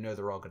characters because I know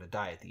they're all going to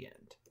die at the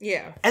end.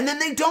 Yeah. And then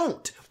they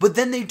don't, but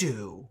then they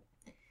do.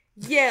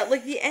 Yeah,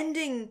 like, the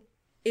ending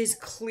is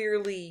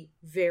clearly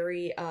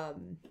very,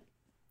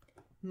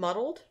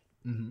 muddled.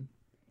 Mm-hmm.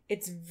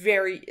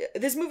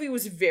 This movie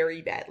was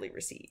very badly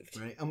received.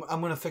 Right?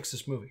 I'm going to fix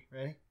this movie.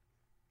 Ready?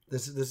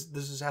 This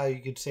is how you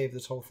could save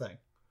this whole thing.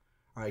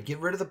 All right, get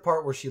rid of the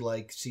part where she,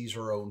 like, sees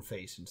her own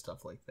face and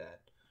stuff like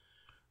that.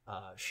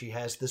 She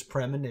has this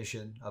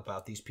premonition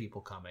about these people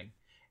coming,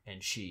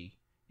 and she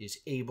is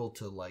able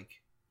to,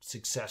 like,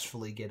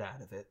 successfully get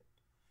out of it.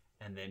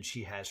 And then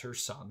she has her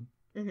son.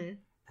 Mm-hmm.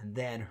 And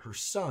then her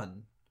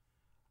son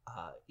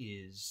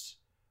is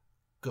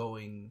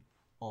going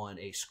on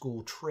a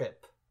school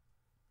trip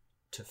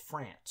to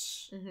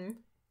France. Mm-hmm.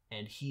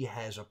 And he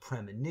has a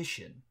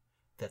premonition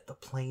that the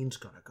plane's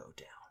going to go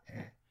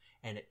down.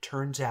 And it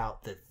turns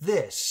out that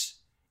this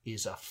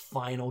is a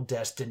Final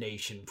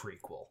Destination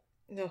prequel.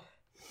 Ugh.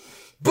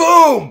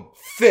 Boom!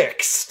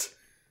 Fixed!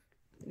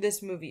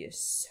 This movie is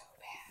so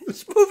bad.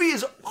 This movie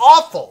is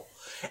awful!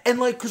 And,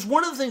 like, because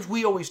one of the things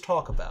we always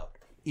talk about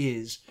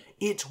is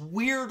it's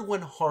weird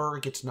when horror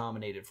gets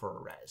nominated for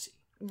a Razzie.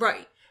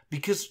 Right.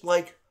 Because,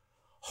 like,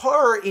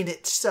 horror in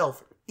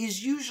itself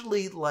is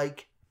usually,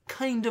 like,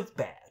 kind of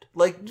bad.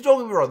 Like, don't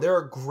get me wrong, there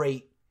are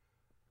great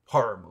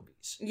horror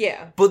movies.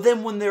 Yeah. But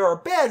then when there are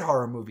bad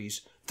horror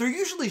movies, they're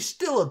usually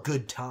still a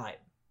good time.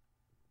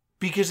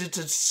 Because it's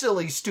a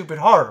silly, stupid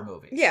horror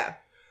movie. Yeah.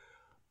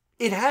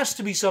 It has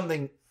to be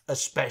something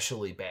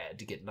especially bad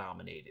to get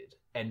nominated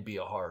and be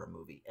a horror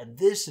movie. And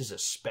this is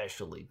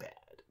especially bad.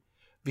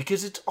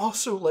 Because it's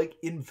also, like,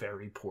 in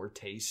very poor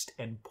taste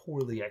and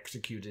poorly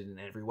executed in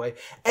every way.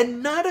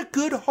 And not a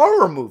good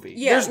horror movie.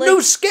 Yeah, there's like, no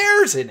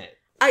scares in it.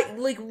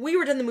 We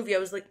were done the movie, I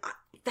was like,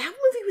 that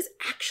movie was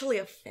actually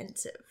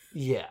offensive.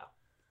 Yeah.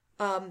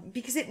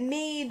 Because it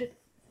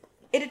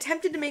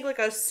attempted to make, like,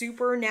 a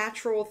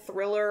supernatural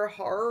thriller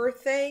horror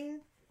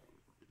thing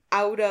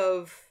out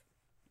of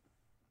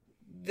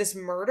this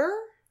murder.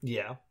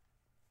 Yeah.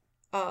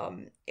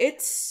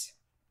 It's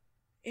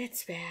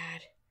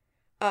bad.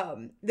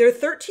 There are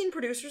 13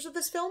 producers of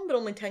this film, but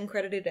only 10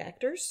 credited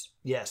actors.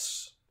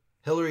 Yes.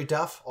 Hilary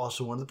Duff,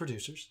 also one of the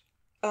producers.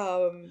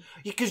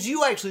 Because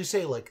you actually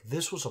say, like,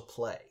 this was a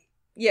play.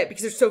 Yeah,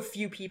 because there's so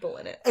few people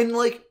in it. And,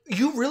 like,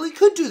 you really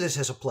could do this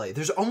as a play.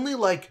 There's only,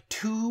 like,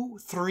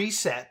 2-3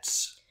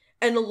 sets.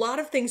 And a lot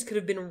of things could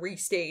have been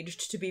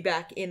restaged to be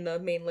back in the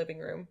main living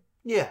room.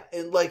 Yeah,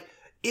 and, like,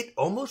 it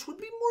almost would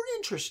be more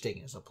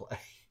interesting as a play.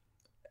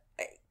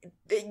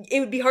 It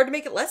would be hard to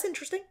make it less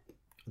interesting.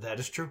 That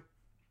is true.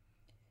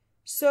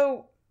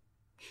 So,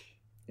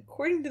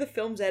 according to the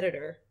film's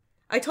editor,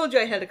 I told you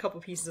I had a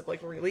couple pieces of,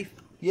 like, relief.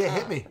 Yeah,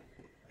 hit me.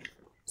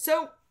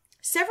 So,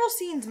 several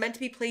scenes meant to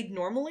be played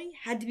normally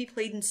had to be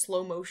played in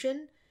slow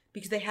motion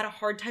because they had a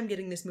hard time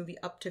getting this movie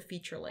up to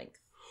feature length.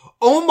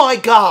 Oh my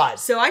god!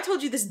 So I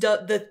told you this,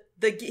 the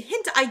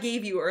hint I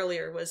gave you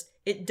earlier was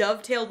it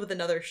dovetailed with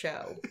another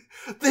show.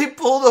 They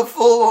pulled a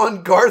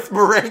full-on Garth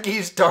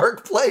Marenghi's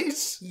Dark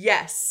Place?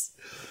 Yes.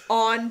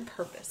 On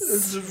purpose.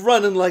 This is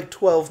running like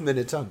 12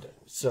 minutes under.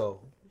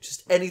 So,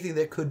 just anything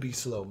that could be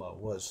slow-mo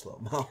was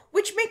slow-mo.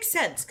 Which makes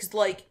sense, because,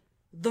 like,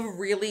 the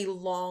really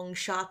long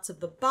shots of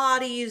the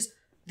bodies,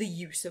 the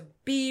use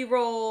of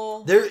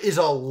B-roll, There is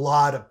a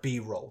lot of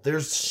B-roll.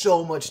 There's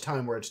so much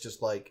time where it's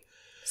just like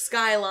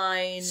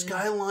skyline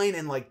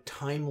and like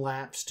time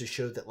lapse to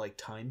show that like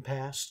time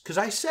passed. Because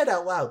I said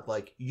out loud,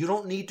 like, you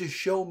don't need to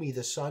show me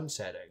the sun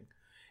setting.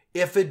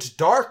 If it's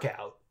dark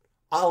out,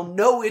 I'll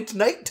know it's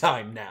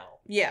nighttime now.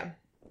 Yeah.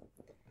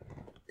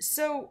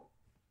 So,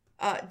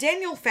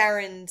 Daniel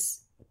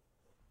Farrands,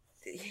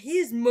 he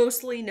is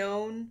mostly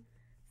known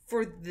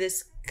for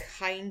this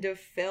kind of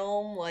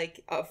film,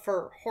 like,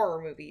 for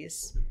horror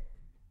movies.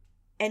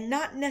 And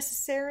not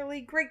necessarily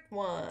great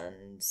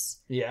ones.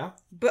 Yeah.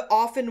 But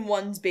often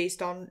ones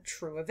based on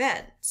true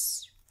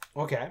events.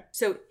 Okay.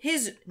 So,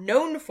 his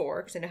known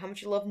for, because I know how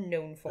much you love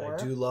known for. I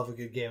do love a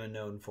good game of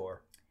known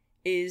for.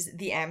 Is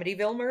the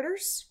Amityville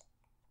Murders.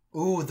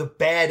 Ooh, the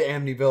bad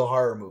Amityville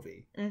horror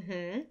movie.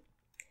 Mm-hmm.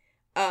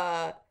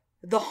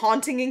 The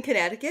Haunting in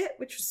Connecticut,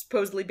 which was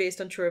supposedly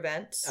based on true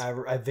events.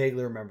 I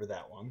vaguely remember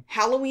that one.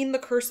 Halloween, The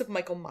Curse of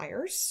Michael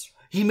Myers.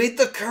 He made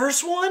the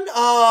Curse one?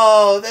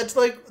 Oh, that's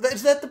like...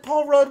 Is that the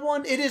Paul Rudd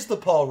one? It is the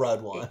Paul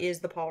Rudd one. It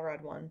is the Paul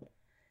Rudd one.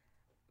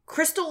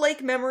 Crystal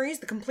Lake Memories,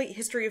 The Complete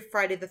History of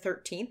Friday the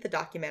 13th, the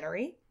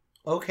documentary.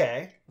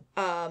 Okay.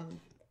 A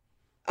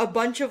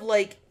bunch of,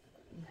 like,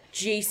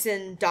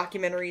 Jason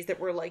documentaries that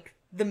were, like,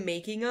 the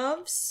making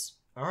ofs.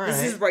 All right.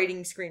 This is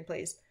writing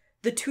screenplays.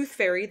 The Tooth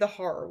Fairy, the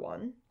horror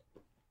one.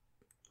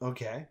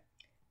 Okay.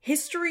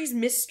 History's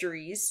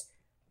Mysteries,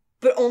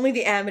 but only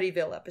the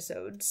Amityville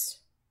episodes.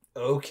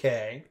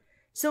 Okay.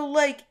 So,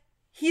 like,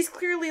 he's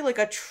clearly, like,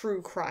 a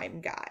true crime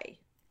guy.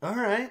 All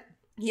right.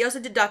 He also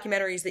did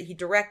documentaries that he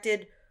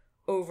directed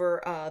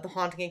over The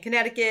Haunting in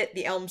Connecticut,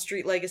 The Elm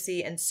Street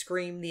Legacy, and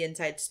Scream, The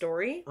Inside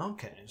Story.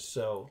 Okay,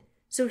 so...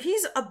 So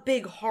he's a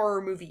big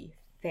horror movie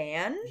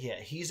fan. Yeah,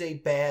 he's a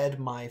bad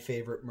My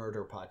Favorite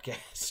Murder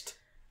podcast.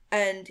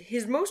 And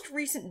his most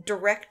recent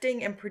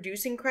directing and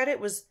producing credit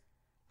was,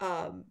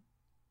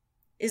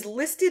 is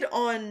listed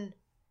on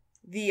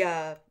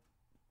the,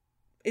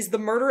 is The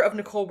Murder of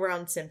Nicole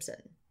Brown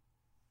Simpson.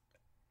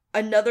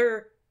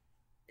 Another,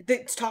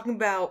 that's talking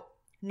about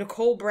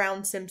Nicole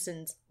Brown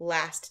Simpson's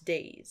last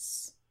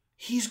days.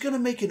 He's gonna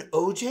make an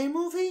OJ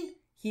movie?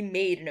 He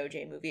made an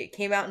OJ movie. It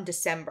came out in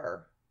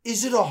December.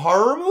 Is it a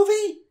horror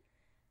movie?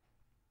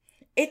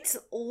 It's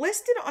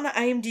listed on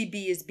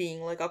IMDb as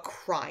being like a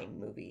crime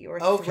movie or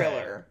a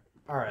thriller.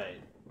 All right.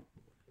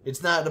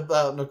 It's not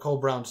about Nicole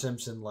Brown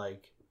Simpson,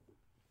 like,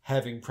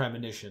 having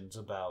premonitions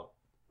about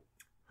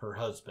her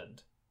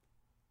husband.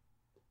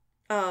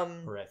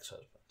 Her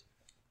ex-husband.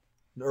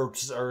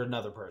 Or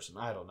another person.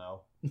 I don't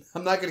know.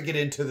 I'm not going to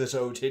get into this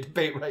OJ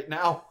debate right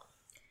now.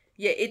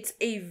 Yeah, it's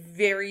a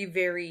very,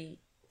 very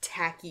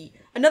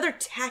another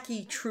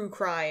tacky true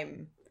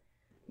crime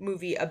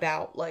movie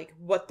about, like,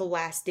 what the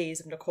last days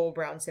of Nicole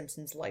Brown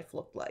Simpson's life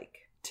looked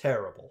like.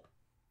 Terrible.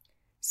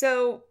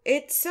 So,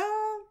 it's,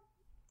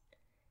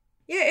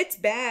 yeah, it's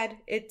bad.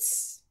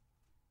 It's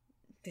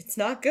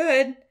not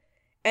good.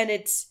 And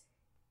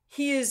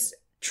he is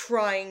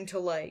trying to,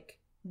 like,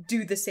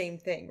 do the same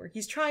thing, where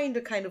he's trying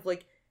to kind of,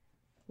 like,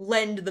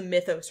 lend the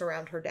mythos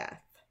around her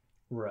death.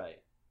 Right.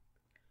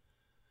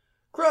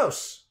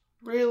 Gross.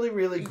 Really,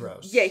 really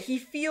gross. Yeah, he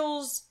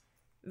feels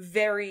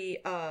very,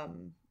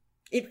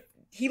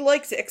 he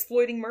likes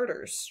exploiting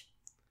murders.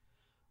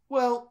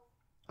 Well,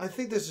 I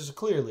think this is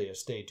clearly a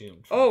stay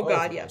tuned. Oh,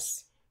 God,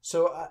 yes.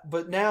 So,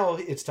 but now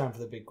it's time for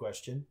the big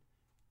question.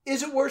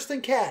 Is it worse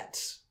than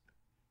Cats?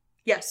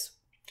 Yes.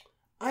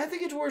 I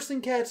think it's worse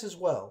than Cats as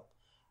well.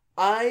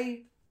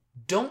 I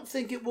don't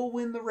think it will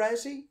win the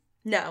Razzie.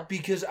 No.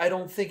 Because I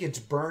don't think it's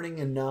burning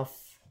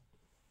enough,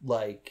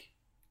 like,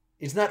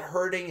 it's not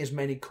hurting as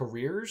many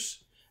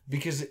careers.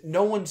 Because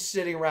no one's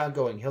sitting around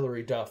going,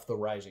 Hilary Duff, the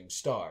rising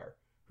star,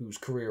 whose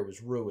career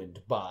was ruined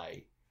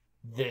by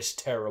this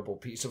terrible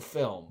piece of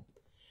film.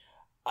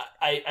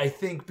 I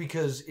think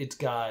because it's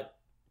got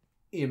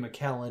Ian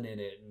McKellen in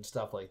it and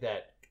stuff like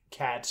that,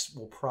 Cats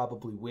will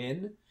probably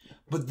win.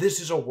 But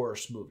this is a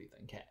worse movie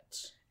than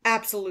Cats.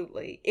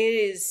 Absolutely. It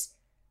is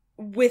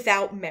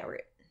without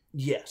merit.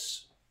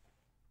 Yes.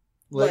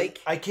 Like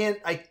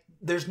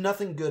there's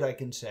nothing good I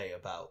can say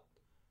about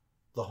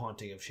The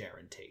Haunting of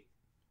Sharon Tate.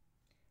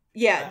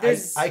 Yeah,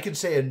 I could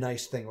say a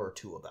nice thing or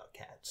two about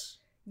Cats.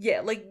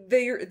 Yeah, like,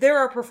 there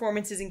are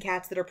performances in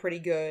Cats that are pretty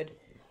good.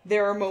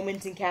 There are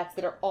moments in Cats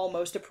that are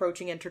almost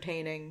approaching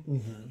entertaining.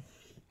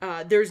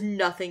 Mm-hmm. There's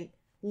nothing,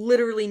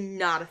 literally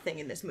not a thing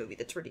in this movie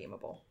that's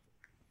redeemable.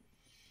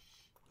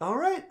 All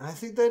right, I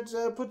think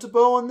that puts a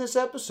bow on this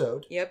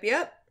episode. Yep.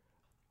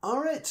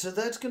 All right, so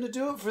that's going to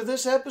do it for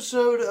this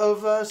episode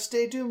of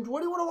Stay Doomed. What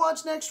do you want to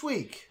watch next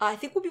week? I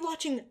think we'll be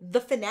watching The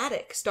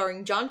Fanatic,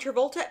 starring John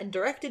Travolta and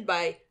directed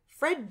by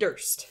Fred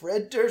Durst.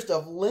 Fred Durst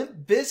of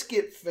Limp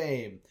Bizkit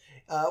fame.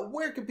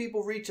 Where can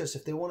people reach us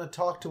if they want to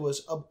talk to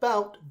us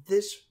about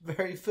this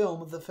very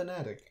film, The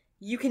Fanatic?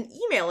 You can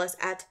email us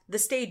at The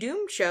Stay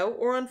Doomed Show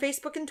or on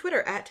Facebook and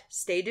Twitter at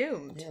Stay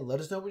Doomed. Yeah, let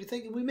us know what you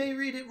think, and we may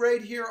read it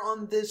right here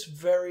on this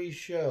very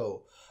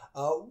show.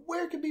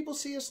 Where can people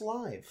see us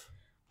live?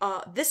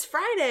 This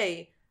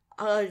Friday,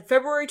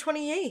 February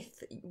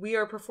 28th, we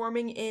are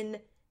performing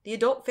in the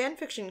Adult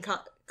Fanfiction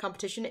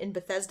Competition in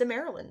Bethesda,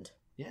 Maryland.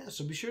 Yeah,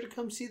 so be sure to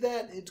come see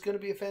that. It's going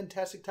to be a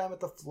fantastic time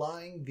at the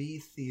Flying V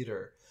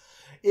Theater.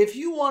 If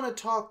you want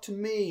to talk to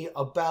me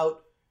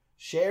about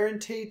Sharon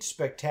Tate's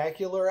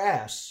spectacular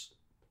ass...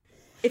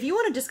 If you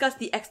want to discuss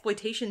the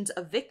exploitations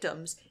of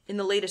victims in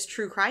the latest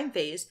true crime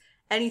phase,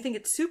 and you think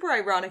it's super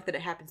ironic that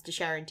it happens to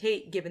Sharon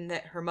Tate, given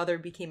that her mother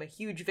became a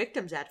huge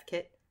victims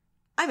advocate,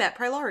 I'm at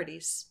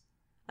Priorities.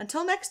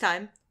 Until next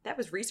time, that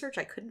was research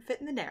I couldn't fit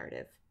in the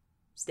narrative.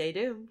 Stay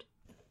doomed.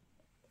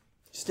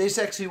 Stay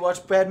sexy,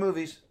 watch bad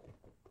movies.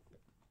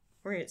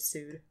 We're gonna get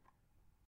sued.